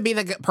can't even be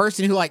the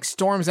person who like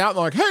storms out and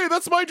like, "Hey,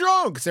 that's my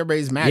drone," because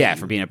everybody's mad. Yeah, at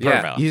you. for being a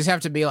Yeah. pervo. You just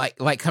have to be like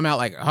come out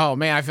like, "Oh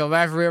man, I feel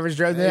bad for whoever's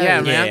drove that."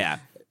 Yeah, man. Yeah.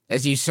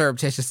 As you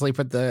surreptitiously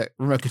put the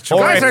remote control.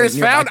 Guys, in I the just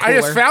nearby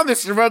cooler. found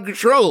this remote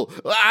control.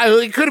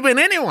 It could have been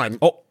anyone.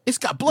 Oh, It's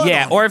got blood.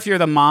 yeah, on or it. if you're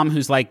the mom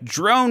who's like,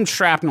 drone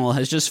shrapnel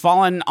has just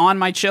fallen on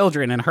my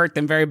children and hurt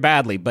them very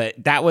badly. But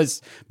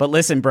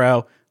listen,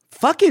 bro,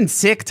 Fucking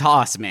sick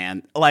toss,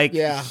 man. Like,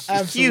 Yeah,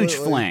 absolutely. huge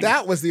fling.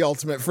 That was the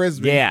ultimate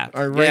frisbee. Yeah.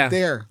 Right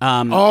there.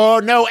 Oh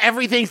no,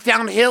 everything's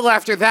downhill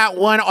after that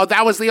one. Oh,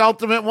 that was the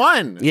ultimate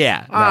one.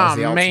 Yeah. That was Oh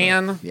the ultimate.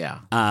 man.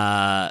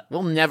 Yeah.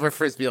 We'll never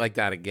frisbee like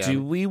that again.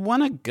 Do we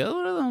want to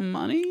go to the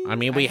money? I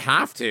mean, we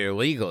have to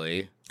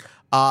legally.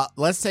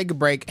 Let's take a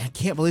break. I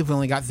can't believe we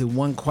only got through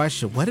one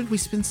question. What did we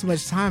spend so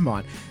much time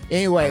on?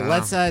 Anyway,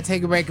 let's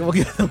take a break and we'll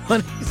get to the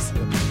monies.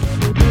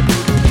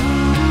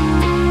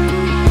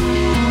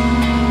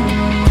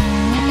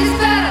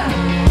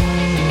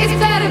 It's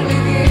better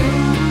with you.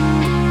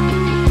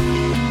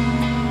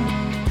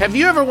 Have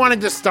you ever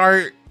wanted to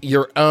start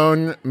your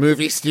own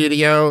movie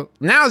studio?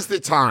 Now's the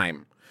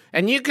time.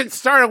 And you can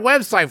start a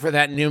website for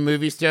that new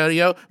movie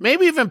studio.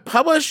 Maybe even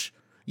publish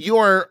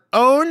your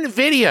own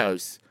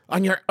videos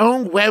on your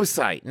own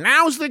website.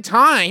 Now's the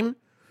time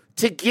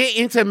to get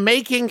into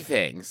making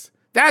things.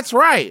 That's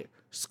right.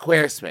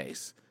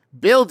 Squarespace.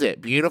 Build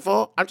it,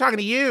 beautiful. I'm talking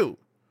to you.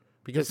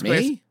 Because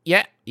Me?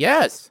 Yeah,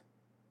 yes.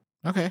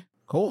 Okay,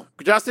 cool.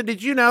 Justin,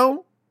 did you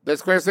know that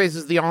Squarespace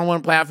is the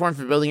all-in-one platform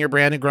for building your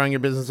brand and growing your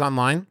business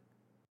online?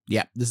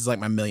 Yeah, this is like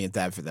my millionth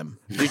ad for them.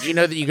 Did you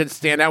know that you could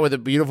stand out with a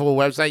beautiful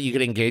website? You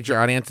could engage your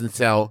audience and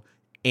sell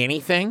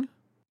anything?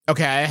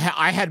 Okay,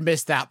 I had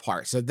missed that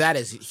part, so that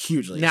is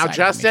hugely Now, exciting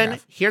to me, Justin,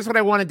 Jeff. here's what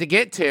I wanted to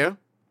get to.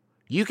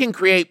 You can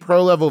create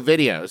pro-level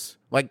videos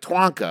like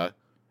Twonka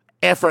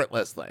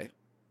effortlessly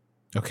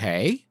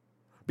Okay.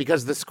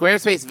 because the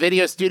Squarespace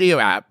Video Studio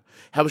app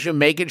helps you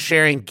make and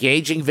share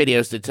engaging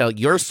videos to tell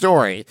your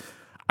story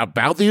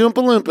about the Oompa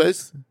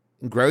Loompas,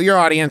 grow your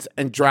audience,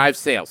 and drive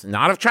sales.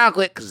 Not of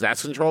chocolate, because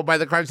that's controlled by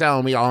the cartel,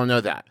 and we all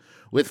know that.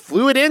 With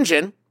Fluid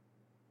Engine,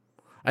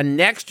 a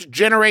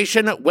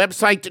next-generation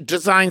website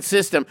design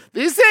system.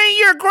 This ain't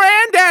your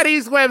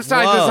granddaddy's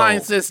website Whoa.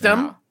 design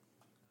system. Wow.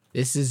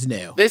 This is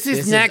new. This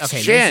is next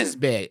gen. This is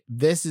big.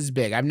 This is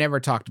big. I've never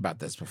talked about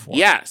this before.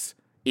 Yes,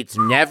 it's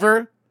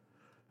never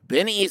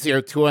been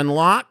easier to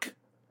unlock,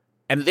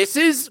 and this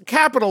is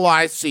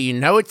capitalized so you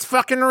know it's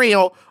fucking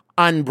real,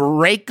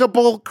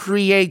 unbreakable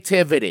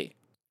creativity.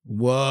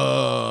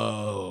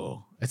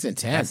 Whoa. That's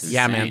intense. That's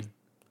Yeah, insane. man.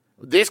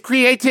 This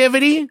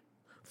creativity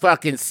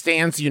fucking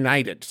stands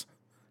united.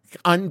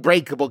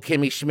 Unbreakable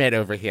Kimmy Schmidt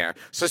over here.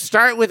 So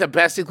start with a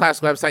best-in-class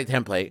website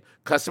template,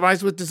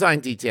 customized with design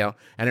detail,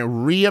 and a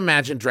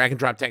reimagined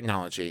drag-and-drop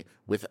technology.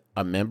 With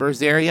a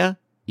members area,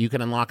 you can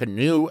unlock a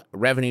new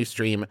revenue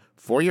stream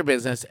for your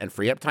business and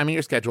free up time in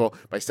your schedule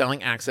by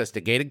selling access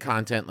to gated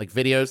content like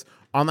videos,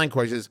 online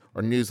courses,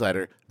 or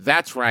newsletter.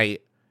 That's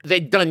right. They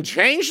done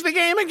changed the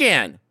game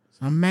again.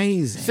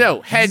 Amazing. So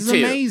This head is to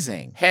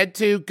amazing.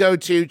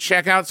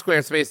 check out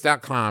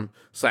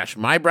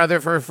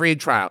squarespace.com/mybrother for a free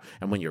trial.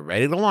 And when you're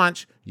ready to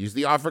launch, use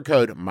the offer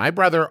code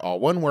mybrother, all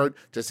one word,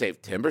 to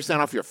save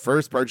 10% off your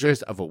first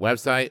purchase of a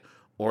website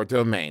or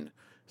domain.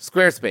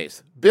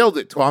 Squarespace. Build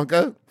it,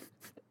 Twonka.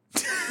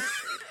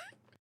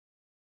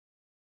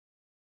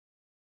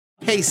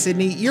 Hey,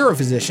 Sydney, you're a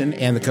physician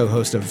and the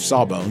co-host of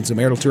Sawbones, a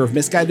marital tour of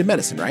misguided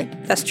medicine,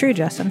 right? That's true,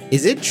 Justin.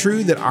 Is it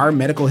true that our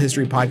medical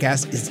history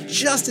podcast is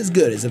just as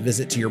good as a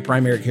visit to your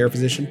primary care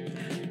physician?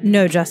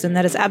 No, Justin,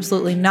 that is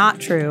absolutely not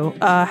true.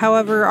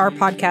 However, our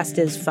podcast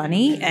is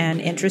funny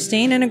and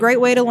interesting and a great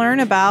way to learn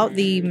about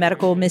the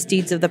medical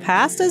misdeeds of the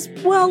past as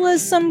well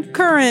as some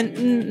current,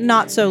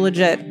 not so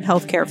legit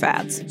healthcare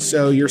fads.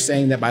 So you're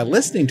saying that by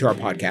listening to our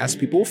podcast,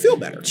 people will feel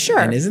better? Sure.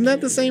 And isn't that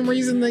the same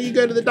reason that you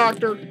go to the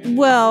doctor?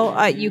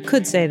 Well, you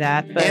could say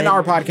that, but And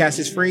our podcast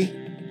is free?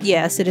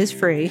 yes, it is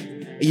free.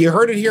 You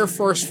heard it here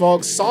first,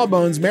 folks.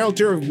 Sawbones, marital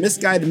tour of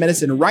misguided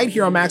medicine right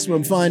here on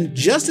Maximum Fun,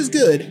 just as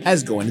good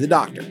as going to the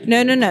doctor.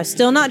 No.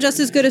 Still not just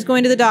as good as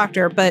going to the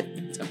doctor, but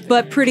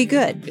pretty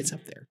good. It's up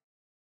there.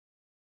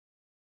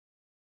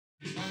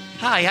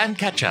 Hi, I'm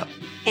Ketchup.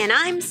 And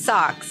I'm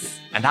Socks.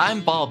 And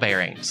I'm Ball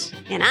Bearings.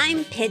 And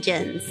I'm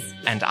Pigeons.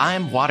 And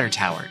I'm Water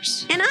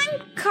Towers. And I'm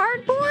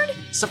Cardboard.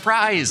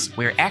 Surprise!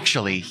 We're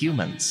actually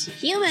humans.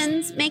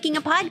 Humans making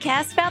a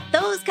podcast about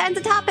those kinds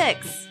of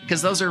topics.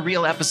 Because those are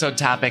real episode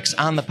topics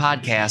on the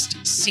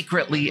podcast,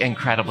 Secretly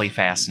Incredibly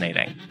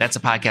Fascinating. That's a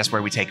podcast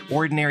where we take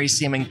ordinary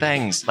seeming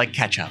things like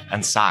ketchup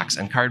and socks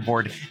and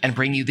cardboard and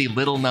bring you the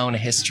little known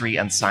history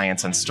and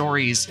science and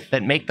stories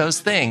that make those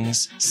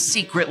things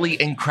secretly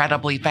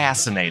incredibly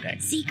fascinating.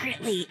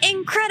 Secretly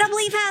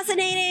incredibly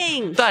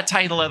fascinating. The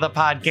title of the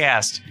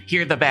podcast.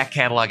 Hear the back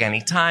catalog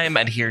anytime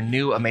and hear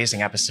new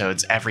amazing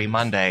episodes every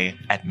Monday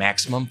at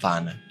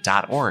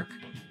MaximumFun.org.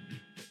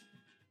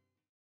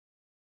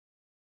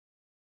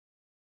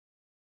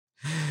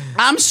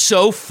 I'm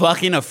so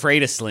fucking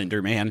afraid of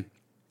Slender Man.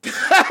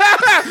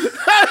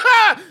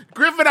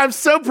 Griffin, I'm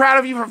so proud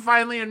of you for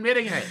finally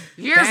admitting it.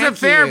 Here's Thank the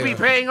therapy you.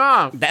 paying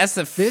off. That's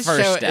the This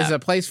first show step. is a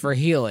place for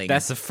healing.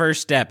 That's the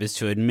first step, is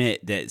to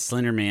admit that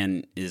Slender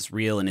Man is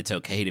real and it's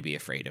okay to be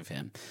afraid of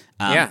him.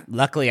 Yeah.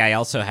 Luckily, I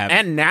also have...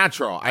 And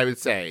natural, I would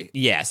say.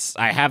 Yes,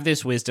 I have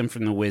this wisdom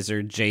from the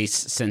wizard.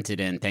 Jace sent it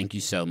in. Thank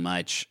you so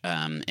much.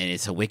 And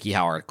it's a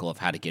WikiHow article of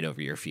how to get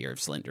over your fear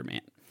of Slender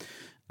Man.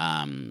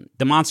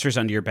 The monsters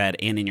under your bed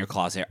and in your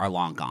closet are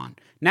long gone.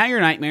 Now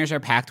your nightmares are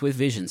packed with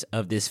visions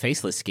of this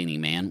faceless skinny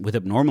man with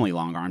abnormally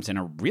long arms and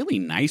a really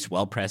nice,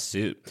 well-pressed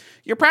suit.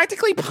 You're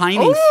practically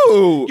pining.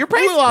 You're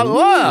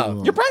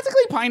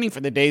practically pining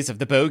for the days of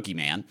the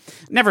bogeyman.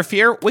 Never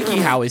fear,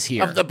 WikiHow is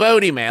here. Of the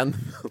Bodie man.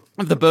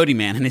 Of the Bodie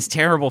man and his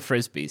terrible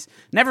frisbees.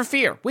 Never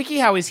fear,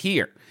 WikiHow is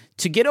here.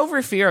 To get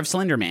over fear of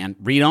Slender Man,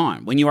 read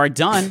on. When you are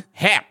done,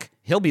 heck,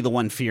 he'll be the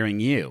one fearing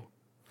you.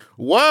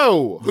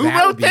 Whoa! Who That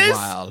wrote would be this?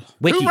 wild.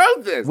 Who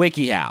wrote this?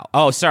 WikiHow.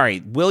 Oh,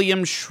 sorry.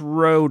 William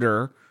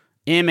Schroeder,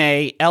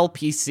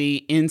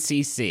 MALPC,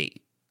 NCC.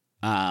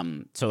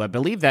 So I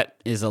believe that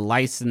is a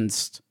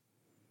licensed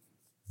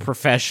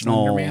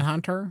professional Slender Man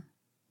Hunter?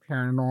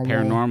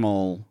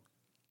 paranormal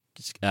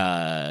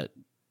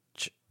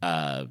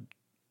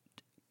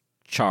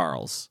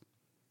Charles.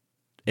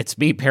 It's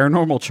me,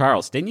 Paranormal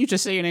Charles. Didn't you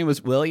just say your name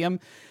was William?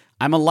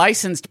 I'm a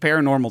licensed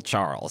Paranormal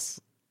Charles.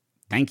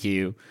 Thank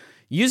you.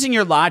 Using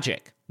your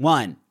logic.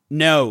 1,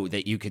 know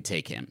that you could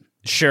take him.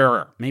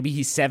 Sure, maybe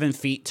he's 7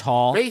 feet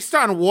tall. Based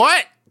on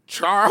what,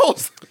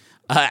 Charles?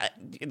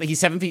 He's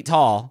 7 feet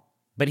tall,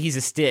 but he's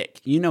a stick.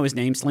 You know his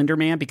name, Slender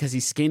Man, because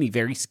he's skinny,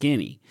 very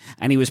skinny.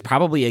 And he was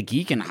probably a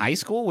geek in high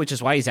school, which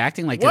is why he's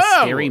acting like this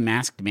scary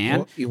masked man.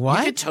 What?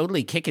 You could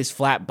totally kick his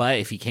flat butt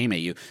if he came at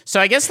you. So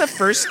I guess the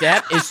first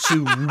step is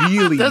to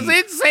really... Does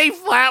it say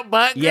flat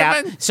butt?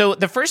 Yeah. Griffin? So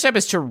the first step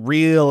is to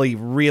really,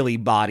 really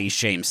body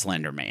shame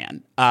Slender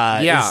Man.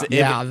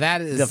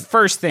 That is the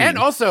first thing. And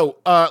also,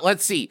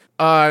 let's see,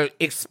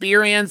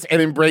 experience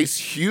and embrace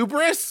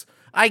hubris,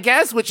 I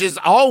guess, which has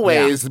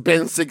always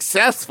been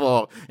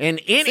successful in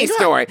any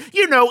story.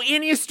 You know,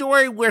 any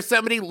story where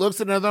somebody looks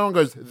at another one and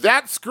goes,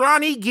 that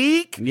scrawny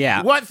geek?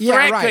 Yeah. What Yeah,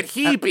 threat right. could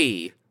he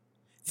be?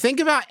 Think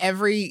about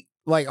every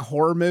like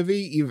horror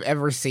movie you've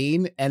ever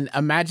seen, and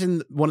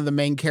imagine one of the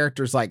main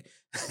characters like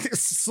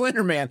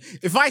Slender Man.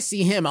 If I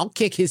see him, I'll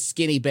kick his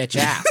skinny bitch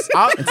ass.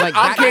 It's like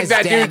I'll kick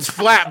that dude's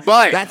flat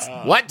butt. That's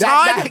what,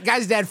 Todd? That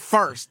guy's dead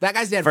first. That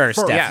guy's dead First,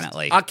 first.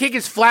 definitely. I'll kick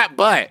his flat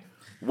butt.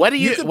 What do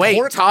You you could wait,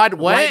 pork Todd?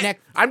 What? right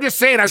next- I'm just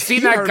saying. I've seen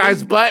You that heard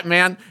guy's him. butt,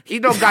 man. He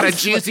don't got a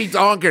juicy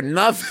donk or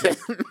nothing.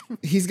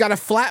 He's got a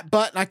flat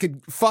butt, and I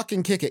could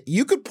fucking kick it.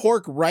 You could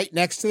pork right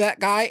next to that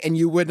guy, and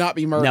you would not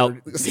be murdered.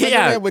 No. Slender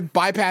Yeah. Man would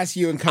bypass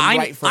you and come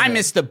right for I him.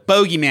 miss the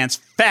bogeyman's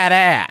fat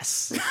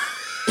ass.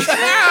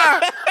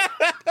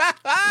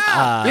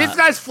 This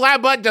guy's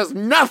flat butt does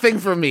nothing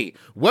for me.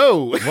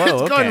 Whoa, it's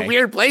going okay.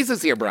 weird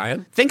places here,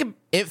 Brian.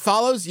 It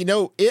follows,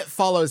 it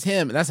follows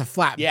him, and that's a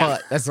flat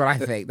butt. That's what I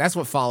think. That's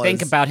what follows.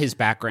 Think about his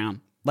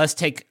background. Let's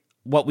take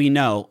what we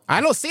know. I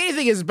don't see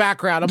anything in his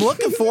background. I'm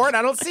looking for it.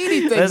 I don't see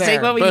anything Let's there.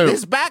 take what we-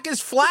 His back is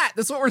flat.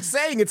 That's what we're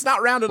saying. It's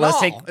not round at all.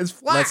 It's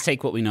flat. Let's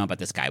take what we know about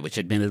this guy, which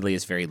admittedly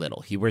is very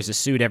little. He wears a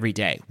suit every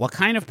day. What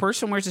kind of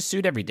person wears a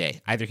suit every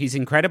day? Either he's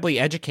incredibly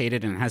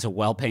educated and has a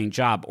well-paying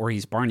job, or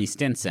he's Barney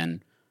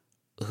Stinson,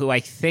 who I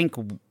think,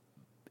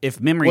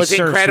 if memory Was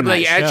serves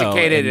incredibly from that show,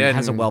 educated and and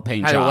has a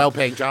well-paying had job. a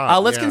well-paying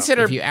job. Let's yeah.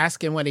 consider. If you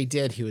ask him what he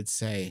did, he would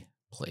say,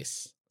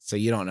 "Please." So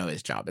you don't know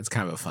his job. It's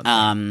kind of a fun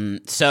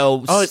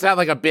thing. Oh, is that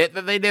like a bit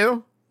that they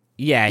do?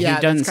 Yeah, he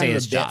doesn't that's kind say of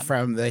his a bit job.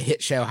 from the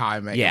hit show How I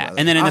Met Your Yeah, Mother.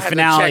 and then in I'll the have to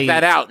finale,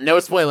 check that out. No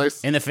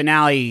spoilers. in the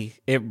finale,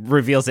 it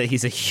reveals that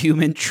he's a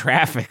human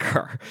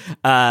trafficker,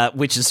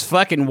 which is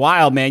fucking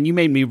wild, man. You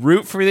made me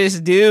root for this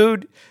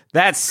dude.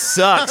 That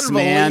sucks,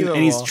 man. And he's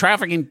Unbelievable.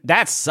 trafficking.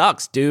 That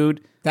sucks,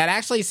 dude. That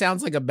actually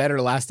sounds like a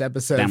better last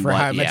episode Than for what-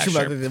 How I Met yeah, Your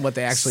sure. Mother than what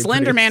they actually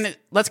Slender produced. Man,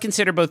 let's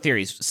consider both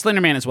theories. Slender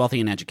Man is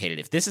wealthy and educated.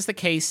 If this is the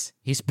case,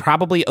 he's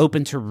probably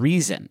open to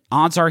reason.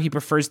 Odds are he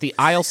prefers the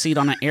aisle seat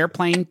on an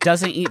airplane,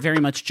 doesn't eat very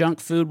much junk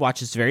food,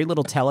 watches very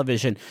little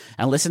television,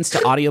 and listens to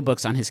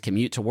audiobooks on his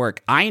commute to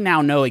work. I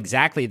now know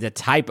exactly the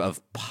type of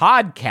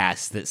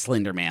podcast that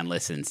Slender Man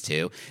listens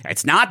to.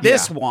 It's not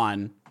this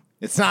one.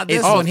 It's not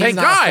this Oh, one. He's thank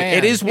not a God. fan.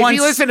 It is If one.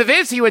 you listen to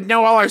this, he would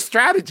know all our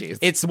strategies.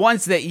 It's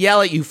ones that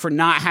yell at you for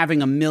not having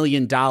 $1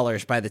 million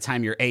by the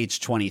time you're age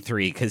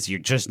 23 because you're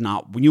just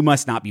not. You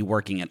must not be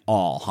working at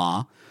all,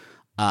 huh?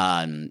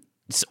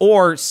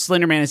 Or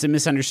Slenderman is a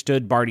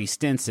misunderstood Barty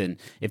Stinson.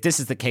 If this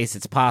is the case,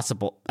 it's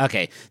possible.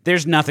 Okay,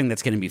 there's nothing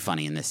that's going to be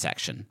funny in this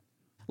section.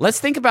 Let's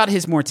think about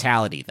his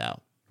mortality,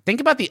 though.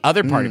 Think about the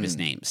other part of his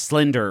name,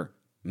 Slender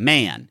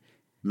Man.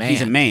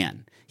 He's a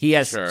man. He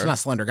has. It's not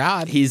Slender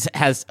God.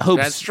 Has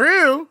hopes. That's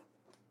true.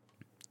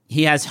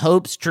 He has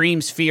hopes,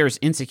 dreams, fears,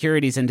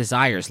 insecurities, and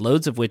desires,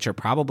 loads of which are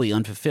probably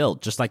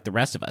unfulfilled, just like the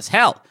rest of us.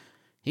 Hell,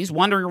 he's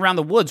wandering around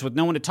the woods with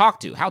no one to talk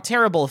to. How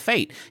terrible a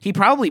fate. He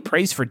probably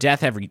prays for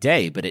death every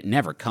day, but it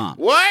never comes.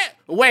 What?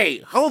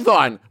 Wait, hold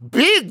on.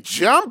 Big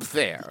jump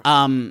there.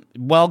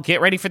 Well,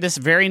 get ready for this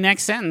very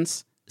next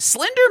sentence.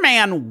 Slender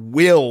Man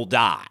will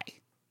die.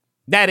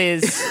 That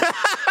is,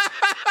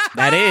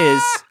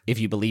 if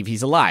you believe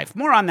he's alive.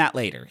 More on that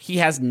later. He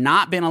has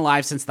not been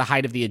alive since the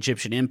height of the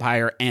Egyptian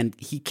Empire, and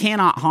he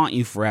cannot haunt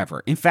you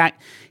forever. In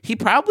fact, he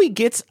probably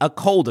gets a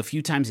cold a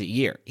few times a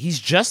year. He's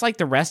just like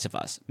the rest of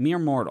us, mere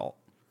mortal.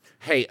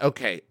 Hey,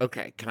 okay.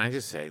 Can I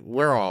just say,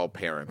 we're all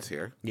parents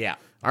here. Yeah.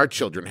 Our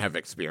children have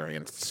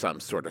experienced some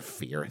sort of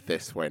fear at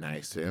this point, I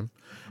assume.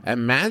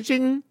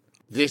 Imagine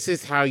this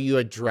is how you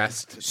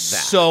addressed that.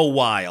 So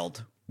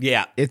wild.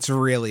 Yeah. It's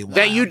really wild.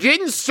 That you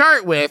didn't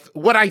start with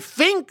what I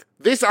think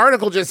this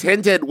article just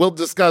hinted we'll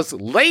discuss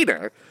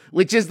later,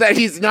 which is that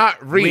he's not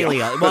real. Really?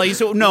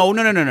 Well,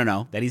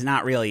 no. That he's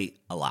not really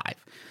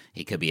alive.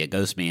 He could be a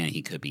ghost man.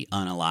 He could be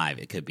unalive.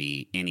 It could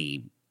be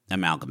any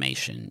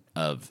amalgamation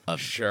of that.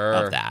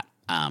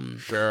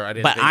 Sure, I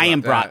didn't. But think I about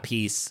am brought that.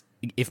 peace.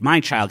 If my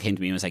child came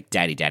to me and was like,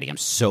 "Daddy, I'm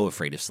so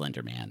afraid of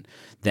Slender Man,"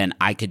 then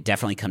I could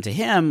definitely come to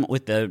him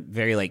with the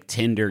very like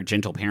tender,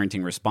 gentle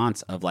parenting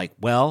response of like,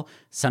 "Well,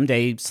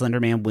 someday Slender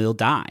Man will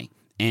die,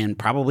 and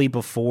probably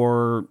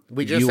before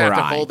We just you have or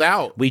to I. hold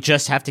out. We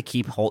just have to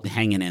keep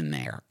hanging in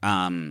there."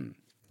 And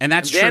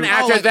that's Then true.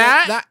 after like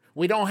that, that-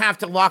 we don't have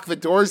to lock the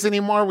doors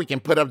anymore. We can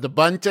put up the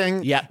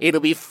bunting. Yep.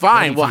 It'll be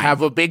fine. It'll be We'll fine.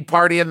 have a big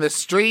party in the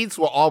streets.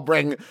 We'll all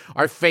bring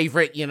our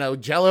favorite,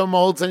 Jell-O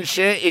molds and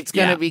shit. It's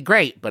going to Yeah. be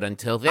great. But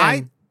until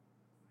then,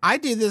 I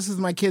do this with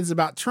my kids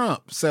about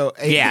Trump, so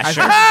Yeah, I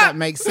sure. think that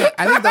makes sense.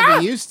 I think they'll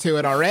be used to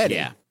it already.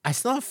 Yeah. I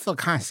still feel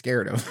kind of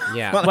scared of him.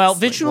 Yeah. honestly. Well, Like,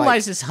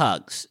 visualize his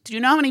hugs. Do you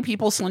know how many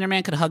people Slender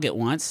Man could hug at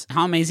once?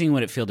 How amazing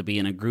would it feel to be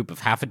in a group of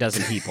half a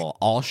dozen people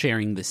all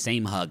sharing the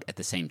same hug at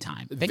the same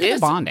time? Think of the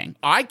bonding.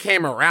 I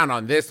came around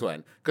on this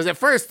one because at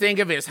first think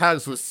of his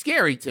hugs was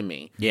scary to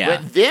me. Yeah.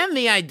 But then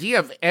the idea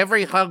of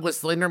every hug with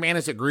Slender Man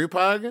as a group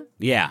hug,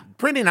 Yeah.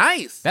 pretty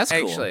nice. That's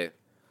cool. actually.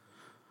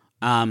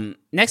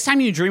 Next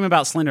time you dream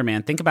about Slender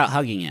Man, think about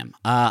hugging him.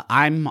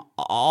 I'm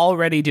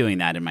already doing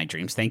that in my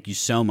dreams. Thank you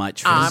so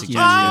much for the I'm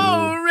suggestion.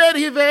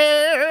 already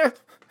there.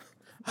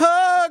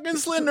 hugging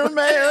Slender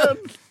Man.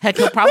 Heck,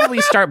 he'll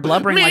probably start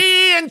blubbering like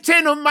Me and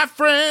 10 of my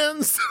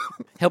friends.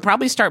 he'll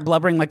probably start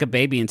blubbering like a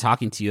baby and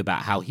talking to you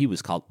about how he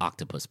was called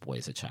Octopus Boy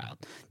as a child.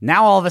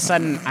 Now all of a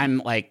sudden I'm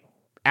like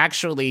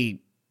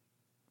actually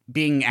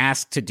being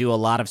asked to do a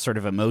lot of sort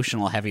of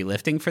emotional heavy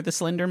lifting for the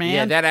Slender Man.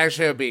 Yeah, that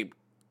actually would be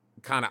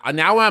kind of.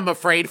 Now I'm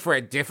afraid for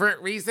a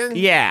different reason.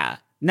 Yeah.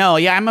 No,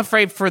 yeah, I'm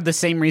afraid for the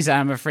same reason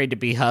I'm afraid to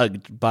be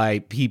hugged by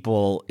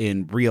people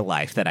in real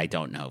life that I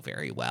don't know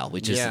very well,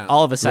 which is Yeah.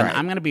 all of a sudden Right.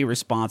 I'm going to be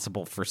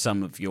responsible for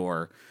some of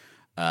your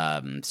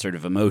sort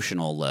of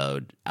emotional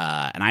load,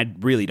 and I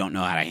really don't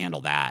know how to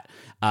handle that.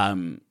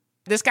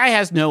 This guy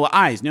has no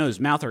eyes, nose,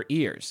 mouth, or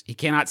ears. He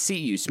cannot see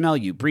you, smell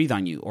you, breathe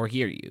on you, or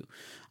hear you.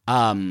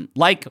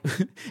 Like,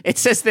 it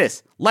says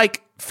this,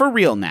 like, for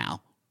real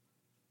now.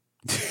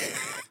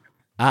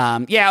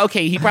 Yeah,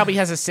 okay, he probably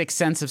has a sixth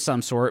sense of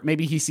some sort.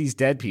 Maybe he sees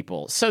dead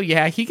people. So,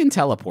 yeah, he can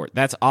teleport.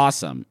 That's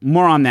awesome.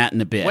 More on that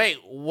in a bit. Wait,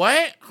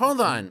 what?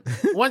 Hold on.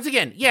 Once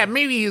again, yeah,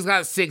 maybe he's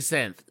got sixth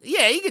sense.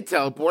 Yeah, he can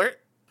teleport.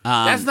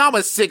 That's not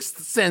what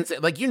sixth sense.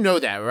 Like, you know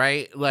that,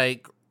 right?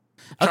 Like,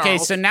 Okay,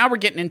 Charles. so now we're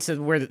getting into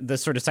where the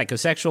sort of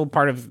psychosexual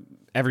part of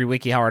every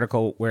WikiHow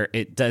article where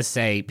it does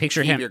say,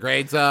 picture keep him, your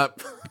grades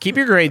up. keep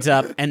your grades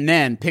up, and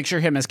then picture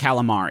him as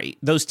calamari.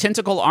 Those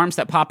tentacle arms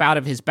that pop out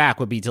of his back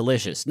would be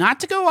delicious. Not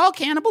to go all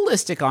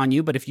cannibalistic on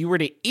you, but if you were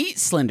to eat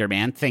Slender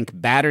Man, think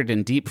battered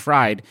and deep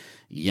fried,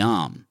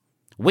 yum.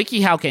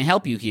 WikiHow can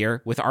help you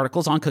here with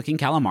articles on cooking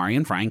calamari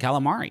and frying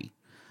calamari.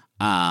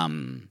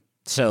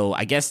 So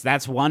I guess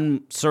that's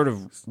one sort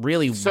of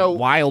really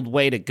wild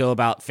way to go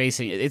about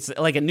facing it. It's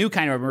like a new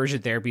kind of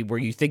immersion therapy where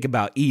you think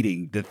about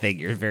eating the thing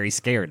you're very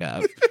scared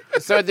of.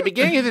 So at the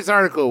beginning of this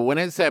article, when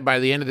it said by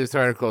the end of this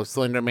article,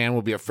 Slender Man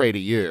will be afraid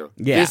of you,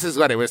 Yeah. this is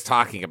what it was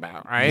talking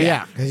about, right?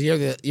 Yeah, because you're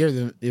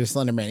the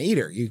Slender Man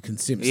eater. You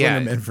consume Yeah.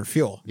 Slender Man for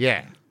fuel.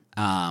 Yeah.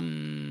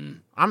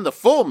 Um, I'm the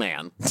full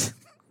man.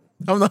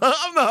 I'm the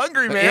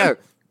hungry man.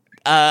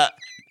 Yeah.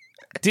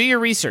 do your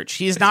research.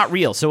 He is not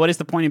real. So what is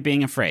the point of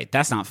being afraid?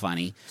 That's not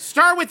funny.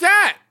 Start with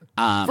that.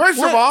 First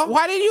of all,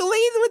 Why did you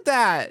lead with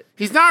that?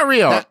 he's not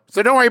real,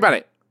 so don't worry about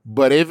it.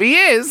 But if he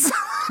is,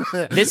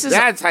 This is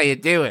that's how you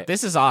do it.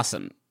 This is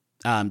awesome.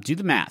 Do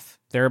the math.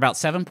 There are about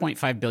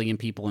 7.5 billion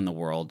people in the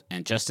world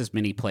and just as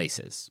many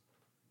places.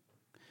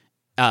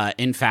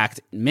 In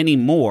fact, many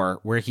more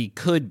where he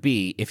could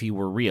be if he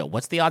were real.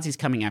 What's the odds he's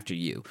coming after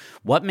you?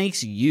 What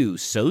makes you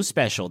so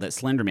special that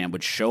Slender Man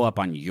would show up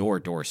on your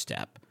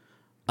doorstep?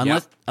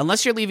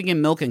 Unless you're leaving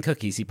him milk and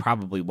cookies, he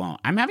probably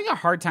won't. I'm having a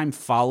hard time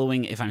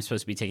following if I'm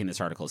supposed to be taking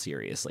this article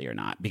seriously or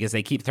not because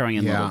they keep throwing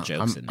in little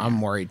jokes in there. I'm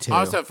worried too.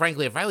 Also,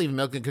 frankly, if I leave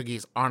milk and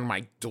cookies on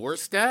my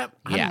doorstep,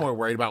 Yeah. I'm more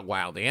worried about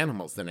wild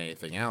animals than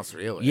anything else,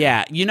 really.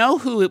 Yeah, you know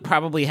who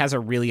probably has a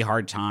really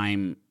hard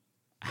time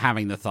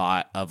having the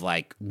thought of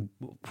like,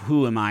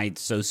 who am I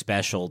so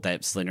special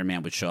that Slender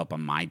Man would show up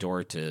on my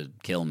door to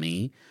kill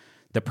me?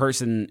 The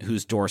person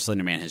whose door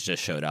Slender Man has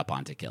just showed up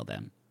on to kill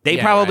them. They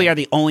Yeah, probably right. are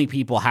the only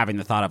people having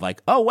the thought of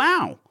like, oh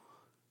wow,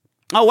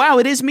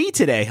 it is me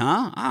today,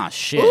 huh? Ah,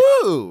 shit.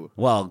 Ooh,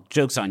 Well,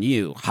 joke's on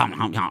you. Hum,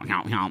 hum, hum,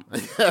 hum,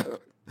 hum.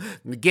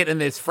 get in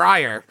this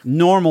fryer.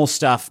 Normal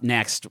stuff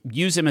next.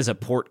 Use him as a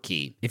port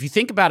key. If you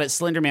think about it,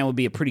 Slender Man would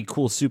be a pretty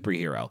cool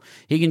superhero.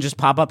 He can just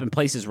pop up in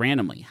places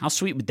randomly. How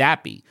sweet would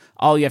that be?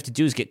 All you have to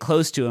do is get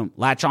close to him,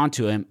 latch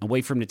onto him, and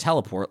wait for him to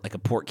teleport like a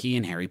port key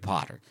in Harry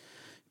Potter.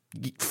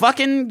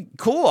 Fucking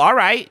cool. All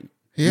right.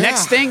 Yeah,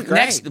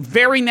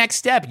 very next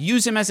step,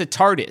 use him as a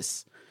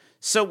TARDIS.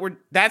 So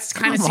that's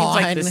kind of seems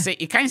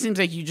like it kind of seems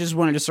like you just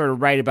wanted to sort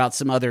of write about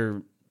some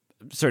other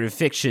sort of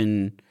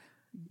fiction.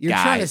 You're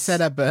trying to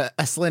set up a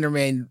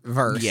Slenderman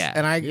verse,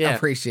 and I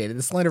appreciate it.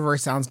 The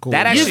Slenderverse sounds cool.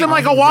 Use him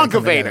like a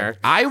Wonka Vader.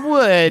 I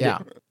would. Yeah.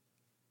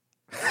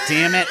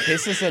 Damn it!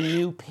 This is a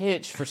new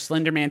pitch for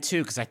Slenderman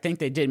 2 because I think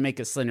they did make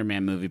a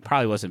Slenderman movie.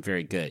 Probably wasn't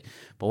very good.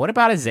 But what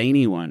about a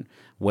zany one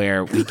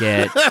where we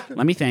get?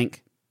 Let me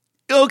think.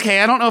 Okay,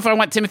 I don't know if I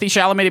want Timothée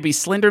Chalamet to be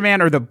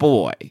Slenderman or the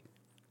boy.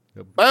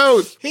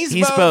 Both.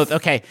 He's both.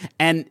 Okay,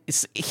 and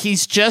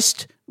he's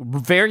just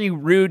very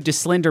rude to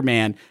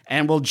Slenderman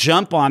and will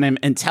jump on him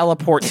and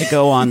teleport to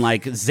go on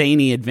like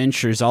zany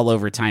adventures all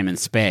over time and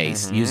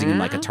space, using him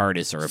like a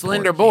TARDIS or a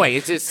Slender Boy.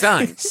 It's his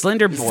son.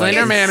 Slender Boy.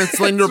 Slenderman and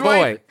Slender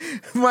Boy.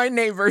 My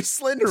neighbor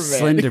Slenderman.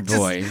 Slender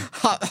Boy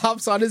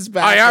hops on his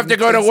back. I have to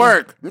go to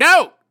work.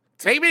 No,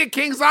 take me to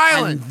Kings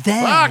Island.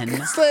 And then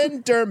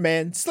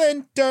Slenderman.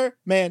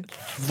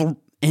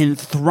 In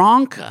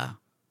Thronka,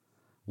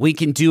 we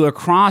can do a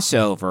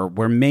crossover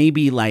where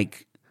maybe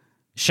like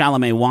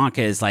Chalamet Wonka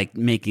is like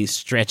making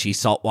stretchy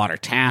saltwater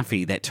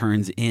taffy that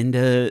turns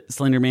into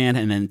Slenderman,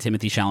 and then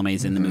Timothée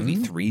Chalamet's in the movie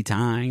 3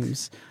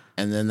 times.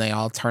 And then they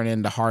all turn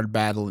into hard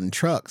battling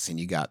trucks, and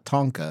you got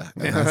Tonka.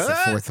 And that's the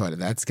 4th one.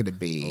 That's going to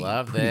be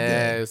love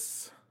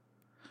this.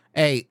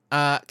 Good. Hey,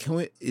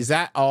 is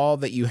that all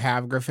that you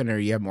have, Griffin, or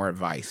you have more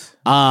advice?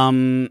 I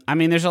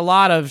mean, there's a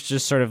lot of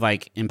just sort of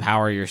like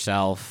empower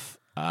yourself.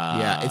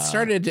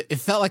 It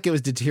felt like it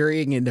was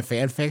deteriorating into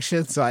fan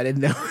fiction, so I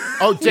didn't know.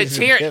 Oh,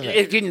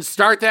 it didn't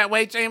start that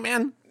way,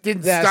 J-Man?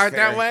 Didn't start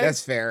that way?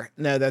 That's fair.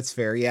 No, that's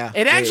fair, yeah.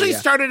 It actually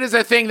started as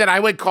a thing that I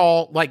would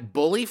call, like,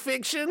 bully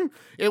fiction.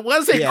 It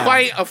wasn't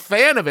quite a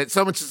fan of it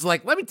so much as,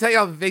 like, let me tell you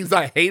all the things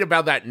I hate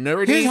about that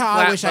nerdy. Here's how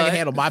I wish I could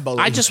handle my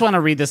bullying. I just want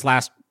to read this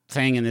last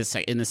thing in the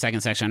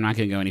second section. I'm not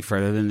going to go any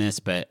further than this,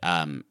 but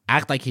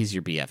act like he's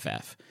your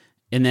BFF.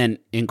 And then,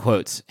 in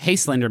quotes, hey,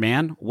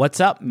 Slenderman, what's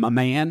up, my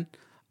man?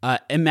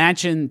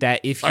 Imagine that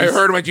if I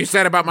heard what you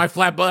said about my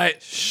flat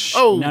butt.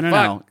 Oh,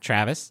 no,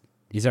 Travis.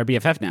 He's our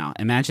BFF now.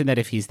 Imagine that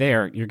if he's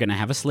there, you're going to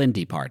have a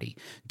Slendy party.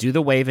 Do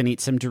the wave and eat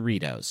some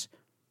Doritos.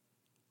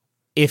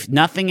 If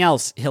nothing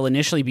else, he'll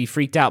initially be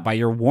freaked out by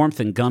your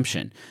warmth and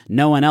gumption.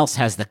 No one else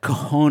has the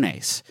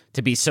cojones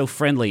to be so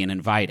friendly and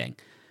inviting.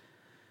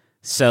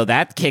 So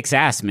that kicks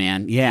ass,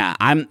 man. Yeah,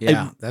 that's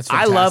fantastic.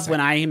 I love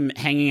when I'm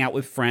hanging out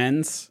with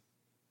friends,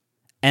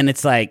 and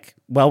it's like,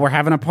 well, we're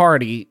having a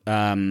party.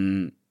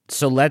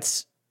 So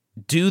let's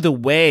do the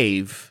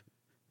wave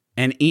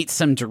and eat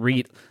some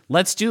Doritos.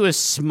 Let's do a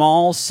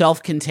small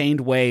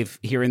self-contained wave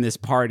here in this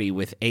party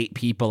with 8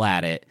 people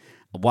at it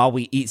while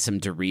we eat some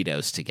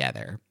Doritos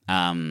together.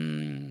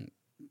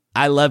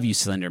 I love you,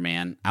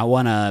 Slenderman. I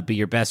want to be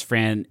your best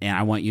friend, and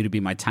I want you to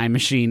be my time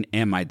machine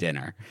and my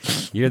dinner.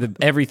 You're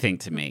everything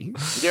to me.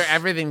 You're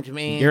everything to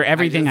me. You're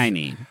everything I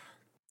need.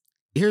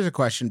 Here's a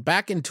question.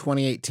 Back in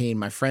 2018,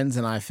 my friends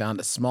and I found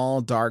a small,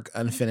 dark,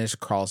 unfinished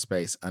crawl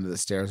space under the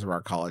stairs of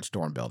our college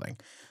dorm building.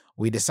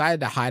 We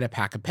decided to hide a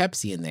pack of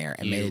Pepsi in there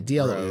and made a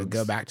deal that we would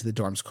go back to the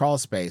dorm's crawl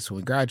space when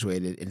we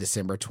graduated in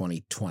December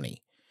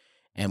 2020.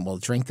 And we'll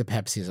drink the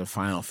Pepsi as a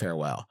final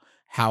farewell.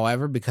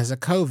 However, because of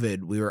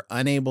COVID, we were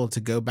unable to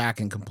go back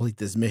and complete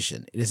this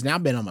mission. It has now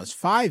been almost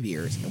 5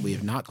 years, and we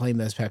have not claimed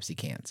those Pepsi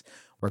cans.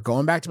 We're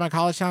going back to my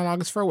college town in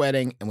August for a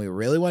wedding, and we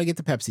really want to get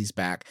the Pepsis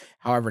back.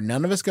 However,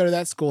 none of us go to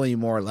that school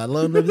anymore, let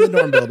alone live in the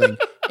dorm building,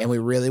 and we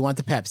really want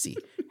the Pepsi.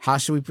 How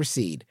should we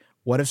proceed?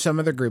 What if some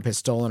other group has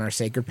stolen our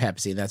sacred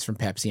Pepsi, and that's from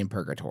Pepsi in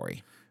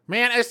Purgatory?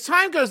 Man, as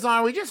time goes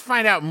on, we just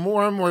find out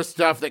more and more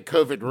stuff that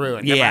COVID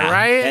ruined. Yeah. Am I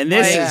right? And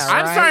this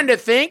I'm starting to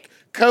think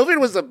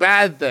COVID was a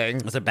bad thing.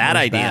 It was a bad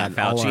idea,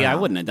 Fauci. I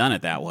wouldn't have done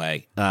it that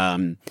way.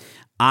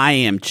 I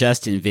am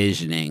just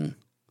envisioning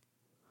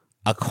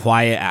a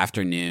quiet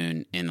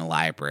afternoon in the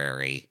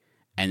library,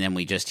 and then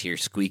we just hear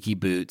squeaky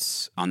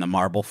boots on the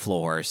marble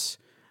floors,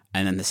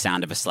 and then the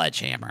sound of a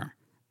sledgehammer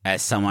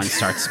as someone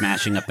starts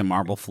smashing up the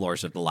marble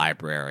floors of the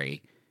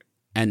library,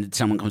 and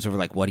someone comes over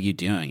like, what are you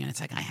doing? And it's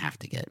like, I have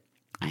to get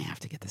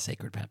the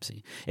sacred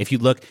Pepsi. If you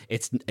look,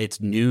 it's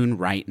noon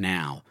right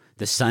now.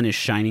 The sun is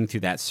shining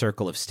through that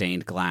circle of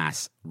stained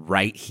glass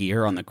right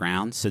here on the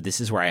ground. So this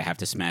is where I have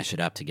to smash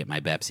it up to get my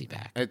Pepsi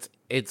back.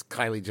 It's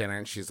Kylie Jenner,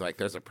 and she's like,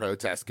 there's a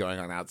protest going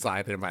on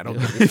outside, and if I don't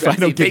get this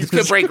Pepsi, things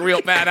could break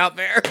real bad out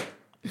there.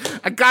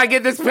 I gotta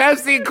get this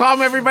Pepsi and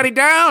calm everybody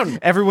down.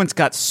 Everyone's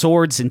got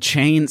swords and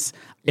chains.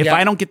 If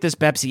I don't get this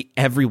Pepsi,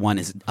 everyone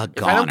is a goner.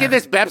 If I don't get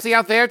this Pepsi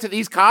out there to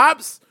these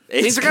cops,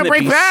 things are gonna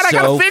break bad. I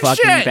gotta fix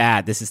fucking shit.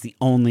 Bad. This is the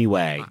only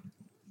way.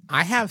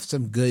 I have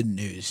some good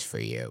news for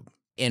you.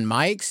 In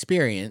my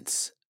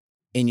experience,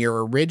 in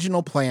your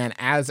original plan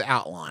as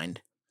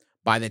outlined,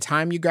 by the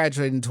time you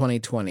graduated in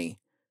 2020,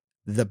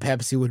 the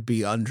Pepsi would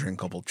be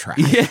undrinkable trash.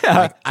 Yeah.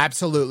 Like,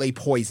 absolutely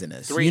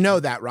poisonous. You know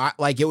that, right?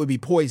 Like, it would be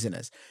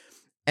poisonous.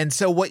 And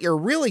so what you're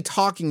really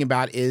talking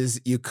about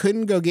is you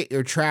couldn't go get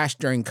your trash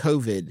during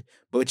COVID,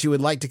 but you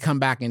would like to come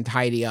back and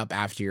tidy up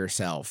after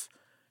yourself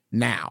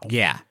now.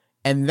 Yeah.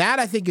 And that,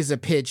 I think, is a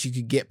pitch you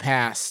could get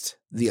past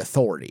the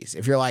authorities.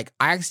 If you're like,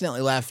 I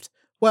accidentally left,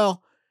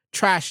 well,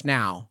 trash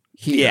now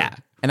here. Yeah.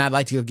 And I'd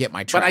like to go get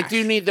my trash. But I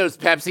do need those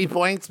Pepsi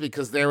points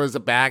because there was a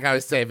bag I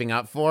was saving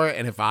up for,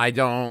 and if I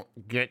don't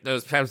get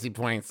those Pepsi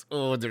points,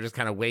 they're just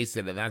kind of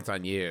wasted, and that's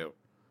on you.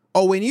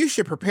 Oh, and you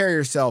should prepare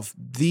yourself.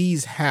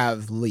 These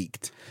have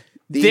leaked.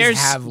 These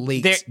have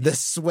leaked. The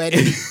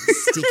sweaty,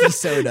 sticky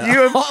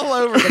soda all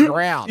over the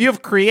ground. You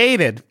have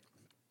created,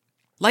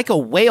 like a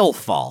whale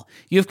fall,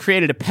 you have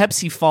created a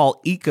Pepsi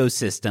fall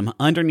ecosystem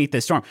underneath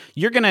this storm.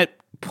 You're going to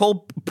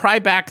pry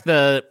back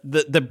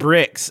the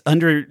bricks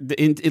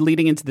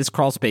leading into this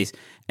crawl space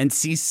and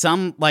see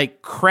some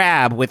like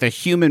crab with a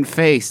human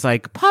face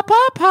like Papa.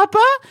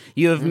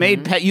 You have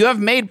made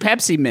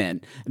Pepsi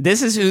men.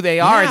 This is who they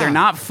are. Yeah. What? They're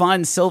not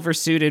fun silver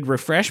suited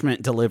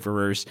refreshment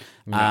deliverers.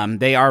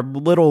 They are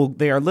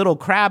little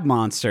crab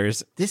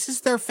monsters. This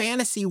is their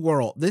fantasy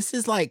world. This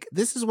is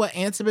what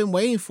ants have been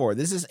waiting for.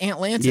 This is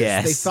Atlantis.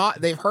 Yes.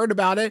 They've heard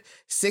about it.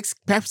 6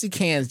 Pepsi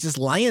cans just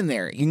laying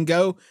there. You can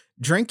go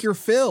drink your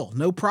fill,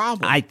 no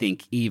problem. I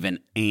think even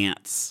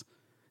ants,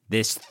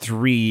 this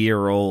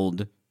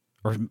 3-year-old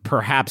or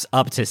perhaps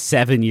up to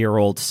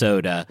 7-year-old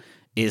soda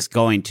is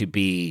going to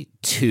be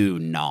too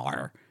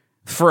gnar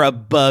for a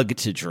bug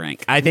to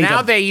drink. I think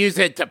now they use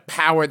it to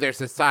power their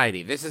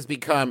society. This has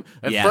become,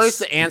 at Yes. first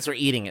the ants were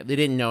eating it. They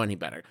didn't know any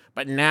better.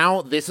 But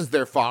now this is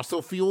their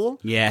fossil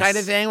fuel kind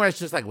of thing where it's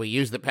just like we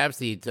use the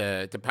Pepsi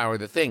to power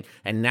the thing.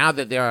 And now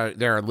that there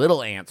are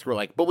little ants who are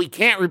like, but we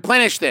can't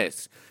replenish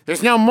this.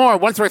 There's no more.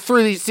 Once we're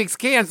through these 6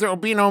 cans, there will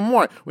be no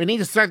more. We need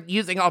to start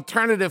using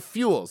alternative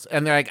fuels.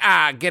 And they're like,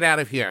 get out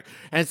of here.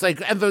 And it's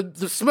like, and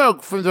the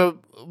smoke from the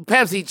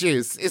Pepsi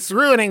juice, it's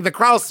ruining the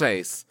crawl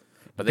space.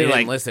 But they They're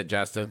didn't like, listen,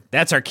 Justin.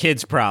 that's our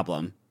kids'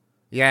 problem.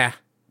 Yeah.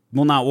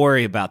 We'll not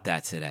worry about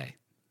that today.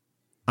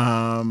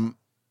 Fuck!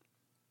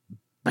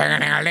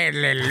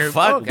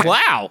 Okay.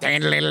 Wow.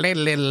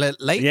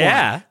 Late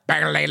Yeah.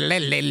 I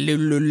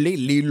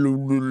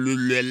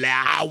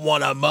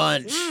want a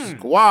munch.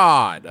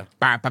 Squad.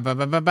 I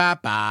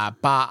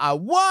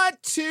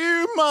want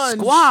to munch.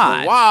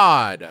 Squad.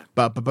 Squad.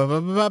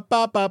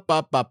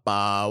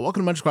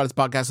 Welcome to Munch Squad, this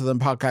podcast with them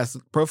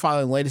podcast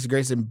profiling latest and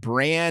greatest in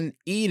brand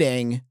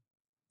eating.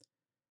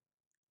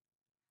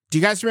 Do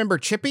you guys remember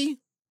Chippy?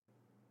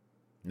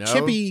 No.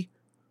 Chippy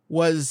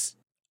was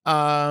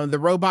the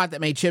robot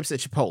that made chips at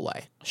Chipotle.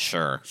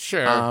 Sure.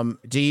 Sure.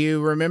 Do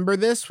you remember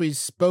this? We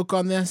spoke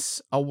on this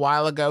a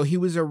while ago. He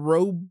was a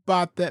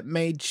robot that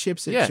made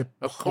chips at Chipotle.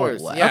 Of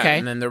course. Yeah. Okay.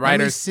 And then the Let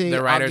me writers see.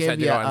 had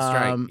to go on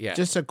strike. Yeah.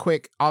 Just a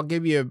quick, I'll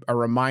give you a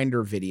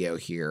reminder video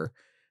here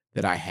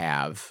that I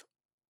have.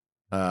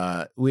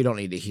 We don't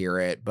need to hear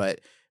it,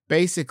 but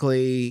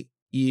basically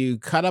you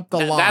cut up the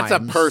limes. That's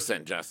a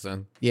person,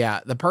 Justin. Yeah,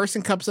 the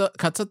person cuts up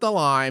the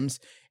limes,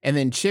 and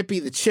then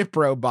Chippy, the chip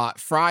robot,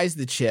 fries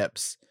the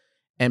chips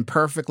and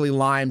perfectly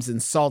limes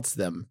and salts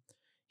them.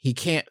 He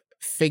can't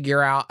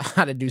figure out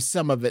how to do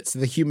some of it, so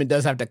the human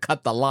does have to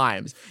cut the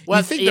limes. Well,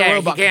 you think the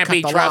robot he can't can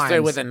be cut the trusted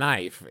limes, with a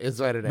knife,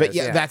 is what it is. but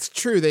yeah, that's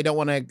true. They don't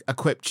want to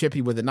equip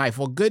Chippy with a knife.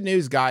 Well, good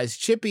news, guys.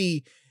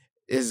 Chippy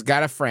has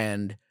got a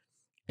friend,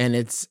 and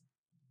it's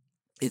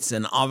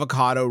an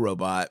avocado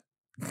robot.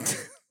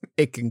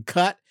 It can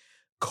cut,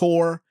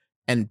 core,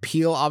 and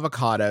peel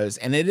avocados,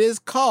 and it is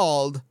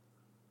called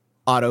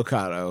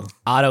Autocado.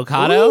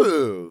 Autocado?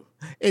 Ooh.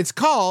 It's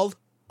called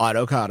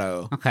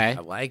Autocado. Okay.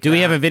 I like Do we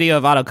that. have a video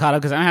of Autocado?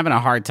 Because I'm having a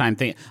hard time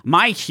thinking.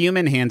 My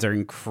human hands are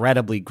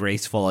incredibly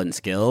graceful and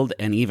skilled,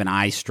 and even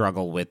I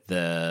struggle with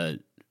the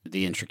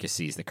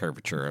intricacies, the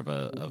curvature of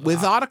With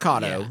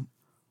Autocado, yeah.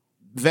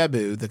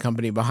 Vebu, the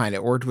company behind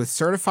it, worked with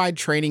certified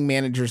training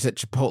managers at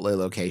Chipotle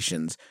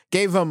locations,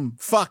 gave them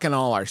fucking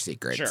all our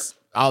secrets. Sure.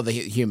 All the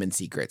human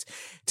secrets,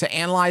 to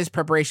analyze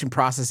preparation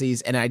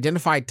processes and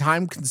identify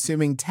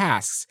time-consuming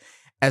tasks,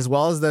 as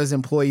well as those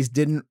employees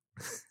didn't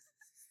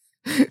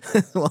rate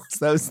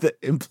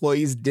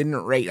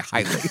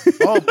highly.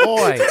 Oh,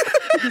 boy.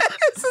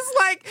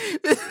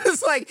 This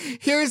is like,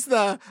 here's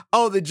the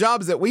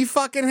jobs that we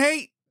fucking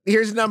hate.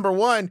 Here's number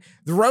 1.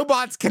 The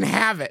robots can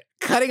have it.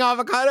 Cutting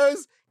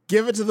avocados,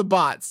 give it to the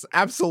bots.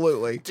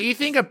 Absolutely. Do you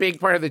think a big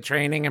part of the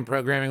training and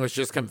programming was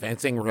just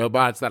convincing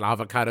robots that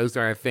avocados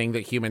are a thing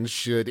that humans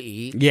should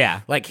eat? Yeah.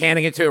 Like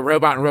handing it to a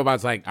robot and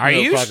robot's like, Are no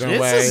you? fucking This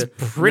way. is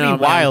pretty No, man.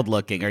 wild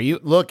looking. Are you?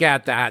 Look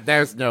at that.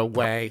 There's no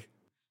way.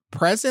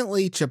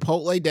 Presently,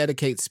 Chipotle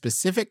dedicates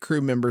specific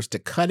crew members to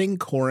cutting,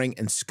 coring,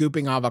 and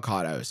scooping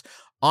avocados.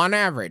 On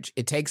average,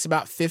 it takes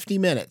about 50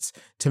 minutes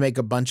to make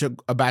a batch of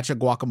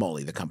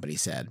guacamole, the company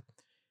said.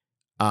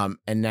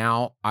 And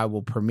now I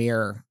will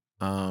premiere.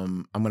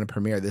 I'm going to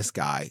premiere this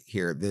guy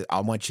here. I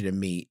want you to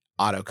meet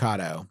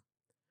Autocado.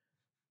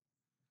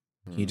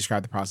 Can you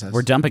describe the process?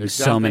 We're dumping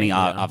so many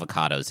yeah.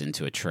 avocados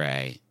into a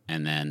tray,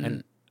 and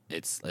then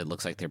it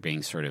looks like they're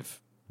being sort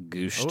of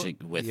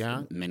gooshed with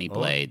many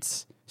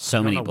blades. So I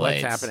don't many know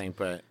blades. what's happening,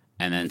 but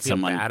And then feel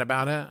someone bad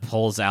about it.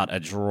 pulls out a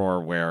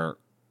drawer where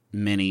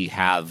many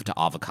halved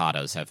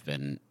avocados have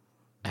been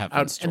have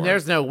been stored. And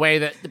there's no way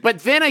that. But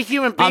then a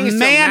human being a is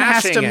man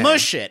has mashing to it.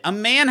 mush it. A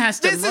man has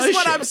to This mush is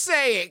what it. I'm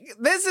saying.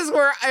 This is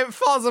where it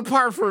falls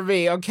apart for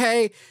me,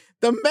 okay?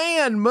 The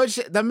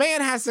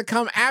man has to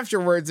come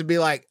afterwards and be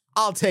like,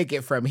 I'll take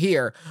it from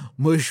here.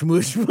 Mush,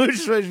 mush,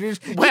 mush, mush, mush.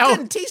 Well- You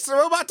couldn't teach the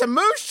robot to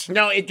mush?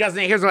 No, it doesn't.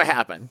 Here's what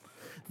happened.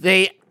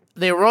 They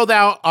rolled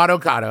out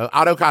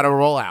avocado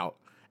roll out,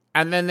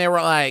 and then they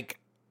were like,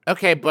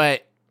 okay,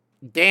 but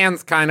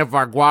Dan's kind of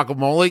our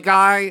guacamole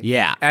guy.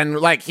 Yeah. And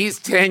like he's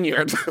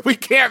tenured. We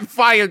can't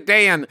fire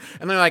Dan.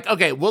 And they're like,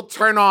 okay, we'll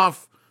turn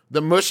off the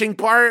mushing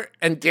part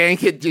and Dan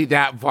can do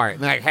that part.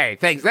 And they're like, hey,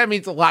 thanks. That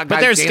means a lot, guys. But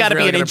there's Dan's got to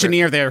really be an gonna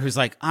engineer there who's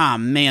like,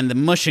 man, the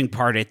mushing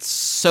part, it's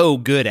so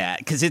good at.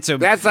 Because it's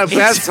That's the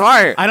best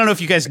part. I don't know if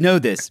you guys know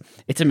this.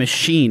 It's a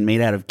machine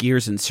made out of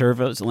gears and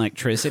servos,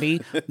 electricity.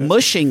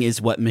 Mushing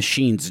is what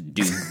machines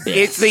do best.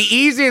 It's the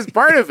easiest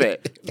part of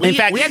it. In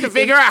fact, we had to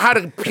figure out how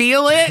to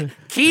peel it,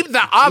 keep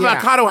the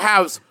avocado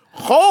house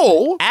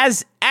whole.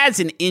 As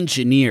an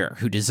engineer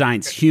who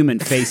designs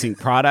human-facing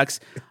products,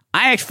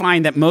 I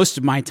find that most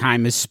of my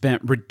time is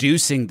spent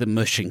reducing the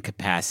mushing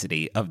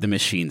capacity of the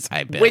machines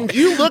I build. When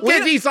you look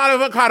at these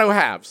avocado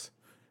halves,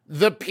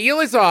 the peel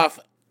is off.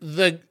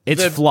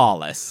 It's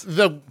flawless.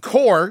 The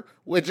core,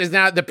 which is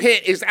now the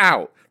pit, is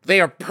out. They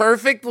are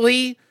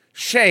perfectly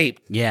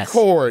shaped, Yes.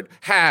 cored,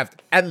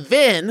 halved, and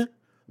then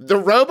the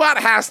robot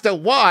has to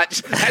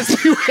watch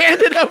as you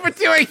hand it over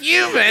to a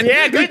human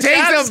who good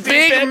takes job, a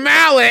big Stephen.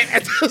 mallet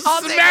and just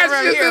I'll take it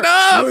smashes from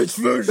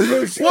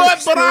it up.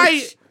 What? But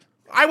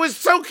I was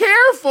so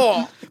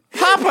careful.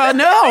 Papa,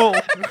 no.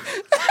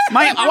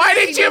 Why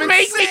did you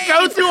make me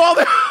go through all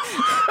the?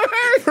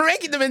 You're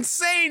making them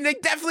insane. They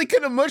definitely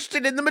could have mushed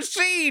it in the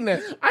machine.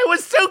 I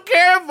was so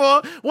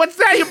careful. What's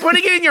that? You're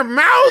putting it in your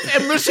mouth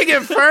and mushing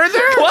it further?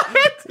 What?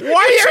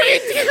 Why are you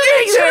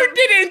doing turned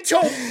that? it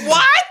into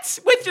what?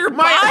 With your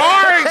My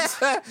body?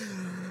 heart.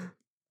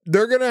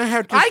 They're gonna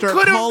have to I start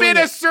could have calling been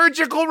it- a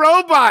surgical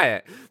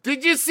robot.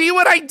 Did you see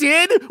what I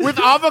did with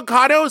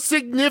avocado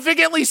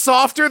significantly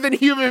softer than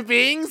human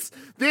beings?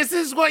 This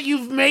is what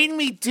you've made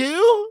me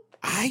do?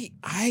 I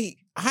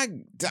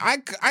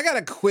got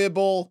a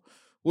quibble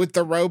with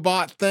the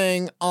robot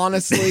thing.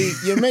 Honestly,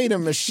 you made a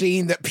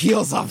machine that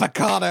peels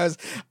avocados.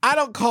 I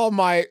don't call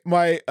my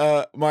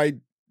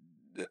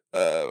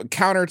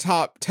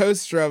countertop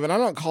toaster oven. I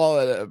don't call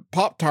it a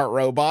Pop-Tart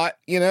robot.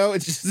 You know,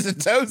 it's just a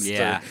toaster.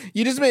 Yeah.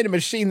 You just made a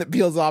machine that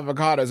peels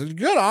avocados.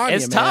 Good on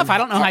It's you, tough. man. I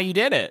don't know how you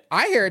did it.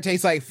 I hear it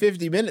takes like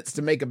 50 minutes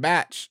to make a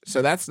batch.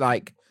 So that's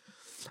like,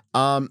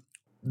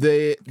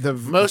 the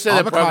Most of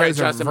the avocados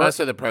program, are most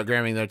of the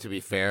programming, though, to be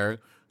fair,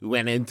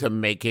 went into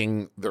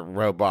making the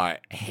robot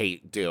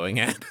hate doing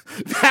it.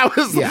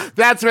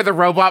 That's where the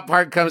robot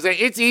part comes in.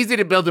 It's easy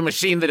to build a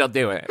machine that'll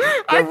do it.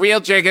 The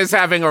real trick is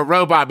having a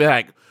robot be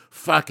like,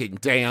 fucking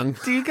Dan,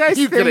 Do you guys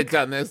you could have think-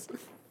 done this.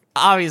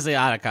 Obviously,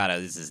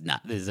 avocado. This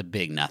is a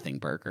big nothing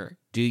burger.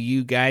 Do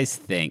you guys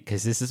think?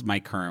 Because this is my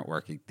current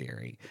working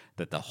theory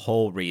that the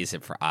whole reason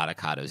for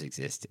avocado's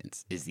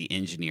existence is the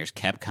engineers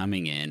kept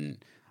coming in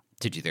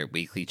to do their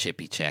weekly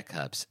Chippy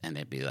checkups, and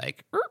they'd be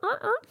like,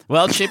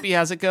 well, Chippy,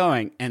 how's it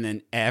going? And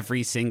then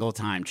every single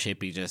time,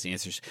 Chippy just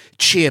answers,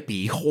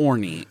 Chippy,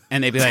 horny.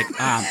 And they'd be like,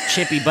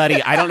 Chippy,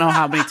 buddy, I don't know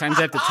how many times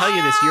I have to tell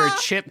you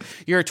this.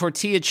 You're a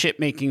tortilla chip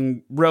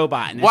making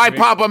robot. And Why it's-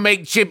 Papa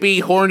make Chippy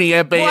horny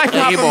at Why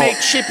Papa able? make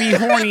Chippy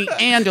horny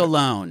and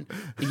alone?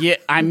 Yeah,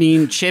 I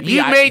mean, Chippy.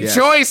 You made Yes.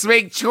 choice,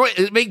 make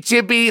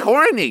Chippy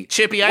horny.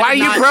 Chippy, I why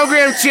did you not-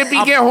 program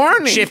Chippy get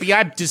horny? Chippy,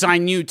 I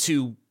designed you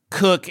to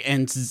cook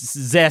and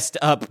zest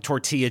up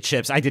tortilla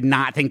chips. I did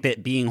not think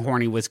that being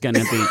horny was going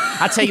to be.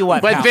 I'll tell you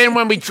what. But pal. then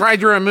when we tried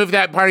to remove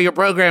that part of your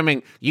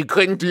programming, you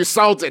couldn't do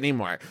salt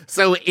anymore.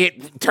 So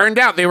it turned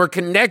out they were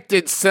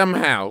connected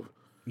somehow.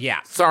 Yeah.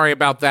 Sorry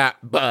about that,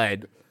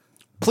 bud.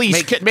 Please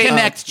Make-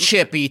 connect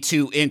Chippy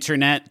to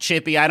internet.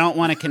 Chippy, I don't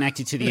want to connect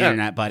you to the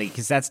internet, buddy,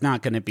 because that's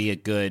not going to be a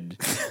good.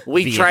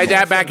 We vehicle. tried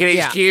that back at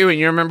Yeah. HQ, and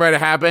you remember what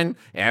happened?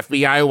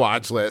 FBI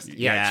watch list.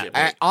 Yeah. Chippy.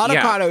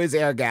 Avocado is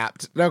air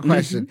gapped, no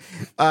question.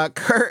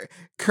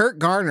 Kurt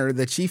Garner,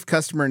 the chief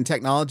customer and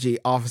technology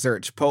officer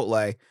at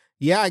Chipotle.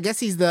 Yeah, I guess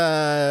he's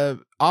the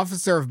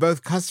officer of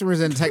both customers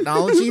and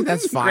technology.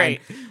 That's fine.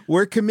 Great.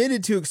 We're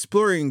committed to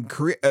exploring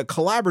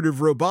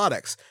collaborative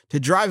robotics to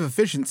drive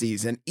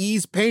efficiencies and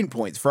ease pain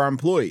points for our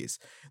employees.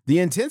 The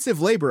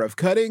intensive labor of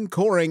cutting,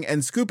 coring,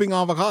 and scooping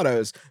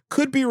avocados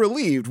could be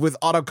relieved with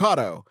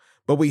Autocado,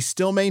 but we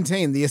still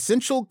maintain the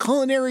essential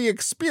culinary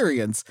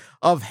experience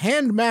of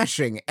hand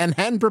mashing and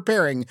hand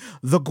preparing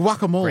the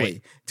guacamole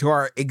Great. to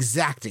our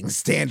exacting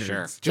standards.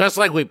 Sure. Just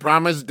like we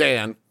promised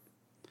Dan.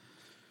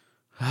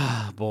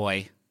 Oh,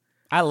 boy.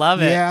 I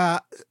love it. Yeah.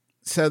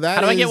 So that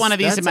How do I get one of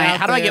these that's in my? out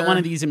How do I get there. one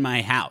of these in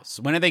my house?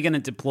 When are they going to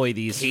deploy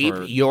these? Keep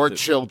for your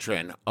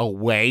children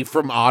away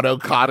from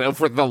Autocado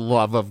for the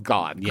love of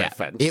God, Yeah.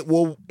 Griffin. It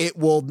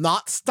will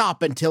not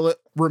stop until it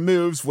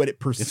removes what it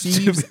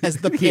perceives as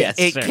the pit. Yes.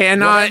 It Sure.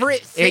 cannot. Whatever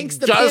it thinks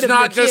the does pit of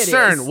not your kid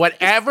discern. is.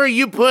 Whatever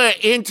you put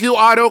into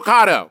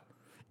Autocado,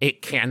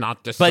 it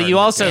cannot discern. But you the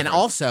also- And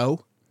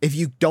also, if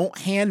you don't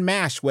hand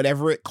mash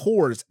whatever it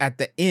cores at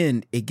the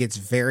end, it gets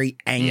very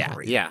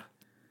angry. Yeah.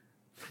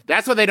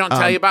 That's what they don't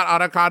tell you about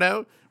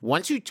avocado.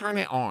 Once you turn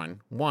it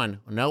on,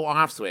 no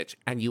off switch,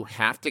 and you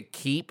have to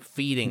keep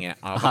feeding it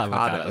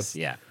avocados.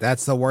 Yeah.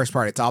 That's the worst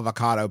part. It's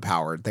avocado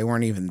powered. They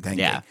weren't even thinking.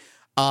 Yeah.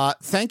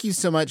 Thank you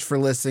so much for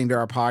listening to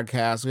our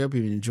podcast. We hope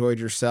you enjoyed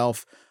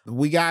yourself.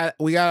 We got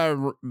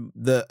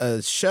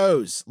the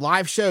shows,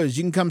 live shows.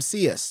 You can come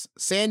see us.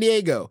 San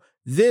Diego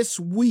this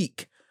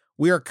week.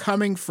 We are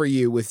coming for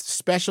you with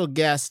special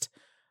guest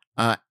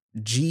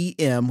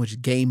GM, which is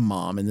Game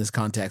Mom in this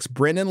context,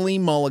 Brennan Lee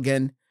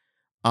Mulligan.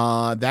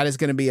 That is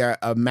going to be a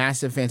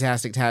massive,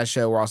 fantastic Taz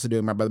show. We're also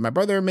doing My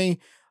Brother, and Me.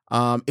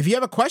 If you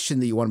have a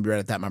question that you want to be read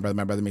at that My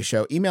Brother, and Me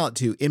show, email it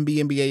to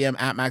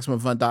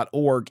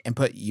mbmbam@maximumfun.org and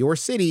put your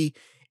city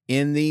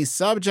in the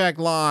subject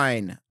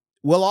line.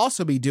 We'll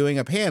also be doing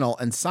a panel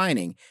and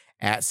signing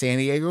at San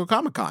Diego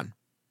Comic-Con.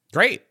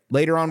 Great.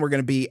 Later on, we're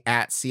going to be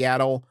at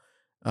Seattle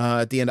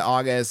at the end of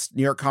August,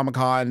 New York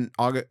Comic-Con,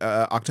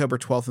 October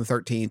 12th and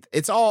 13th.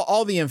 It's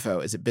all the info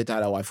is at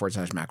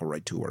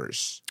bit.ly/McElroy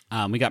Tours.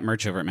 We got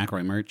merch over at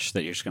McElroy Merch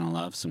that you're just going to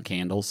love. Some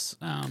candles.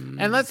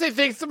 And let's say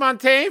thanks to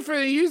Montaigne for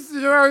the use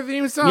of our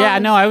theme song. Yeah,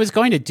 no, I was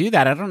going to do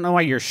that. I don't know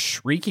why you're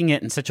shrieking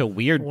it in such a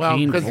weird,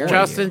 pain voice. Because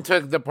Justin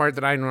took the part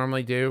that I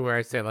normally do where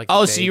I say like...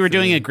 Oh, so you were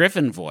doing a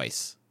Griffin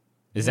voice.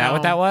 Is that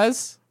what that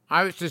was?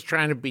 I was just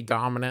trying to be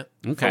dominant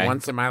for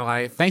once in my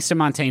life. Thanks to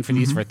Montaigne for the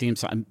use of our theme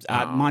song.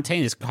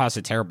 Montaigne has caused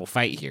a terrible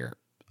fight here.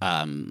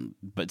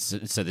 But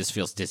so this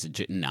feels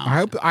no.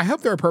 I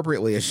hope they're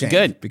appropriately ashamed.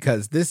 Good.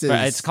 Because this is...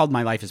 It's called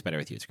My Life is Better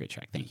With You. It's a great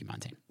track. Thank you,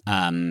 Montaigne.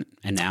 And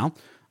now,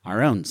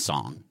 our own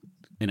song,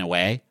 in a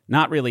way.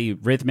 Not really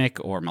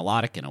rhythmic or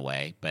melodic in a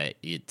way, but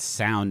it's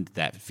sound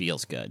that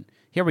feels good.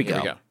 Here we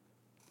go.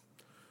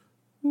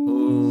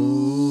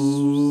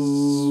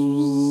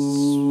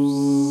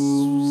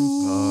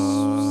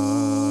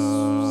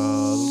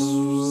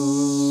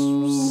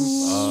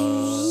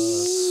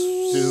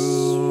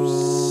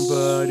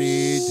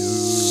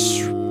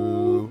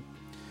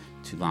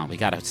 Too long. We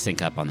got to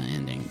sync up on the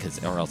ending,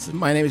 or else...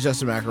 My name is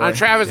Justin McElroy. I'm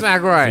Travis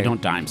McElroy. If we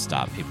don't dime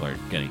stop, people are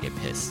going to get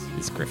pissed.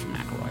 It's Griffin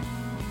McElroy.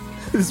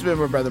 This has been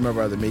My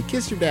Brother, Me.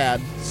 Kiss your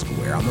dad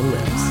square on the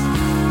lips.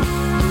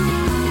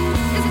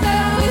 It's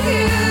better with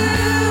you.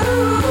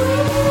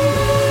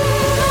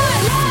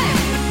 My life,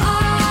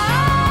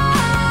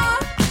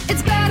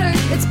 it's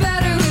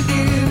better with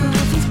you.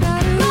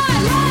 My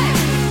life,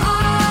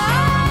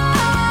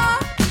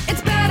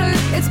 it's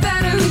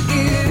better with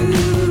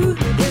you.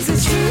 This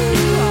is true.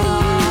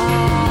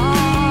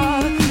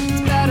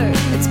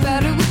 It's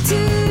better with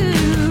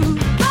two.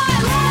 My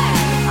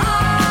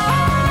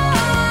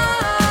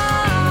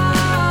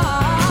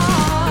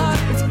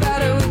life, it's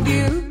better with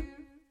you.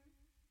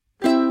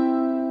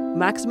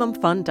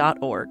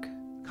 MaximumFun.org.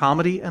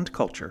 Comedy and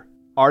culture.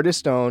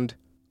 Artist owned.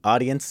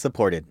 Audience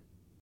supported.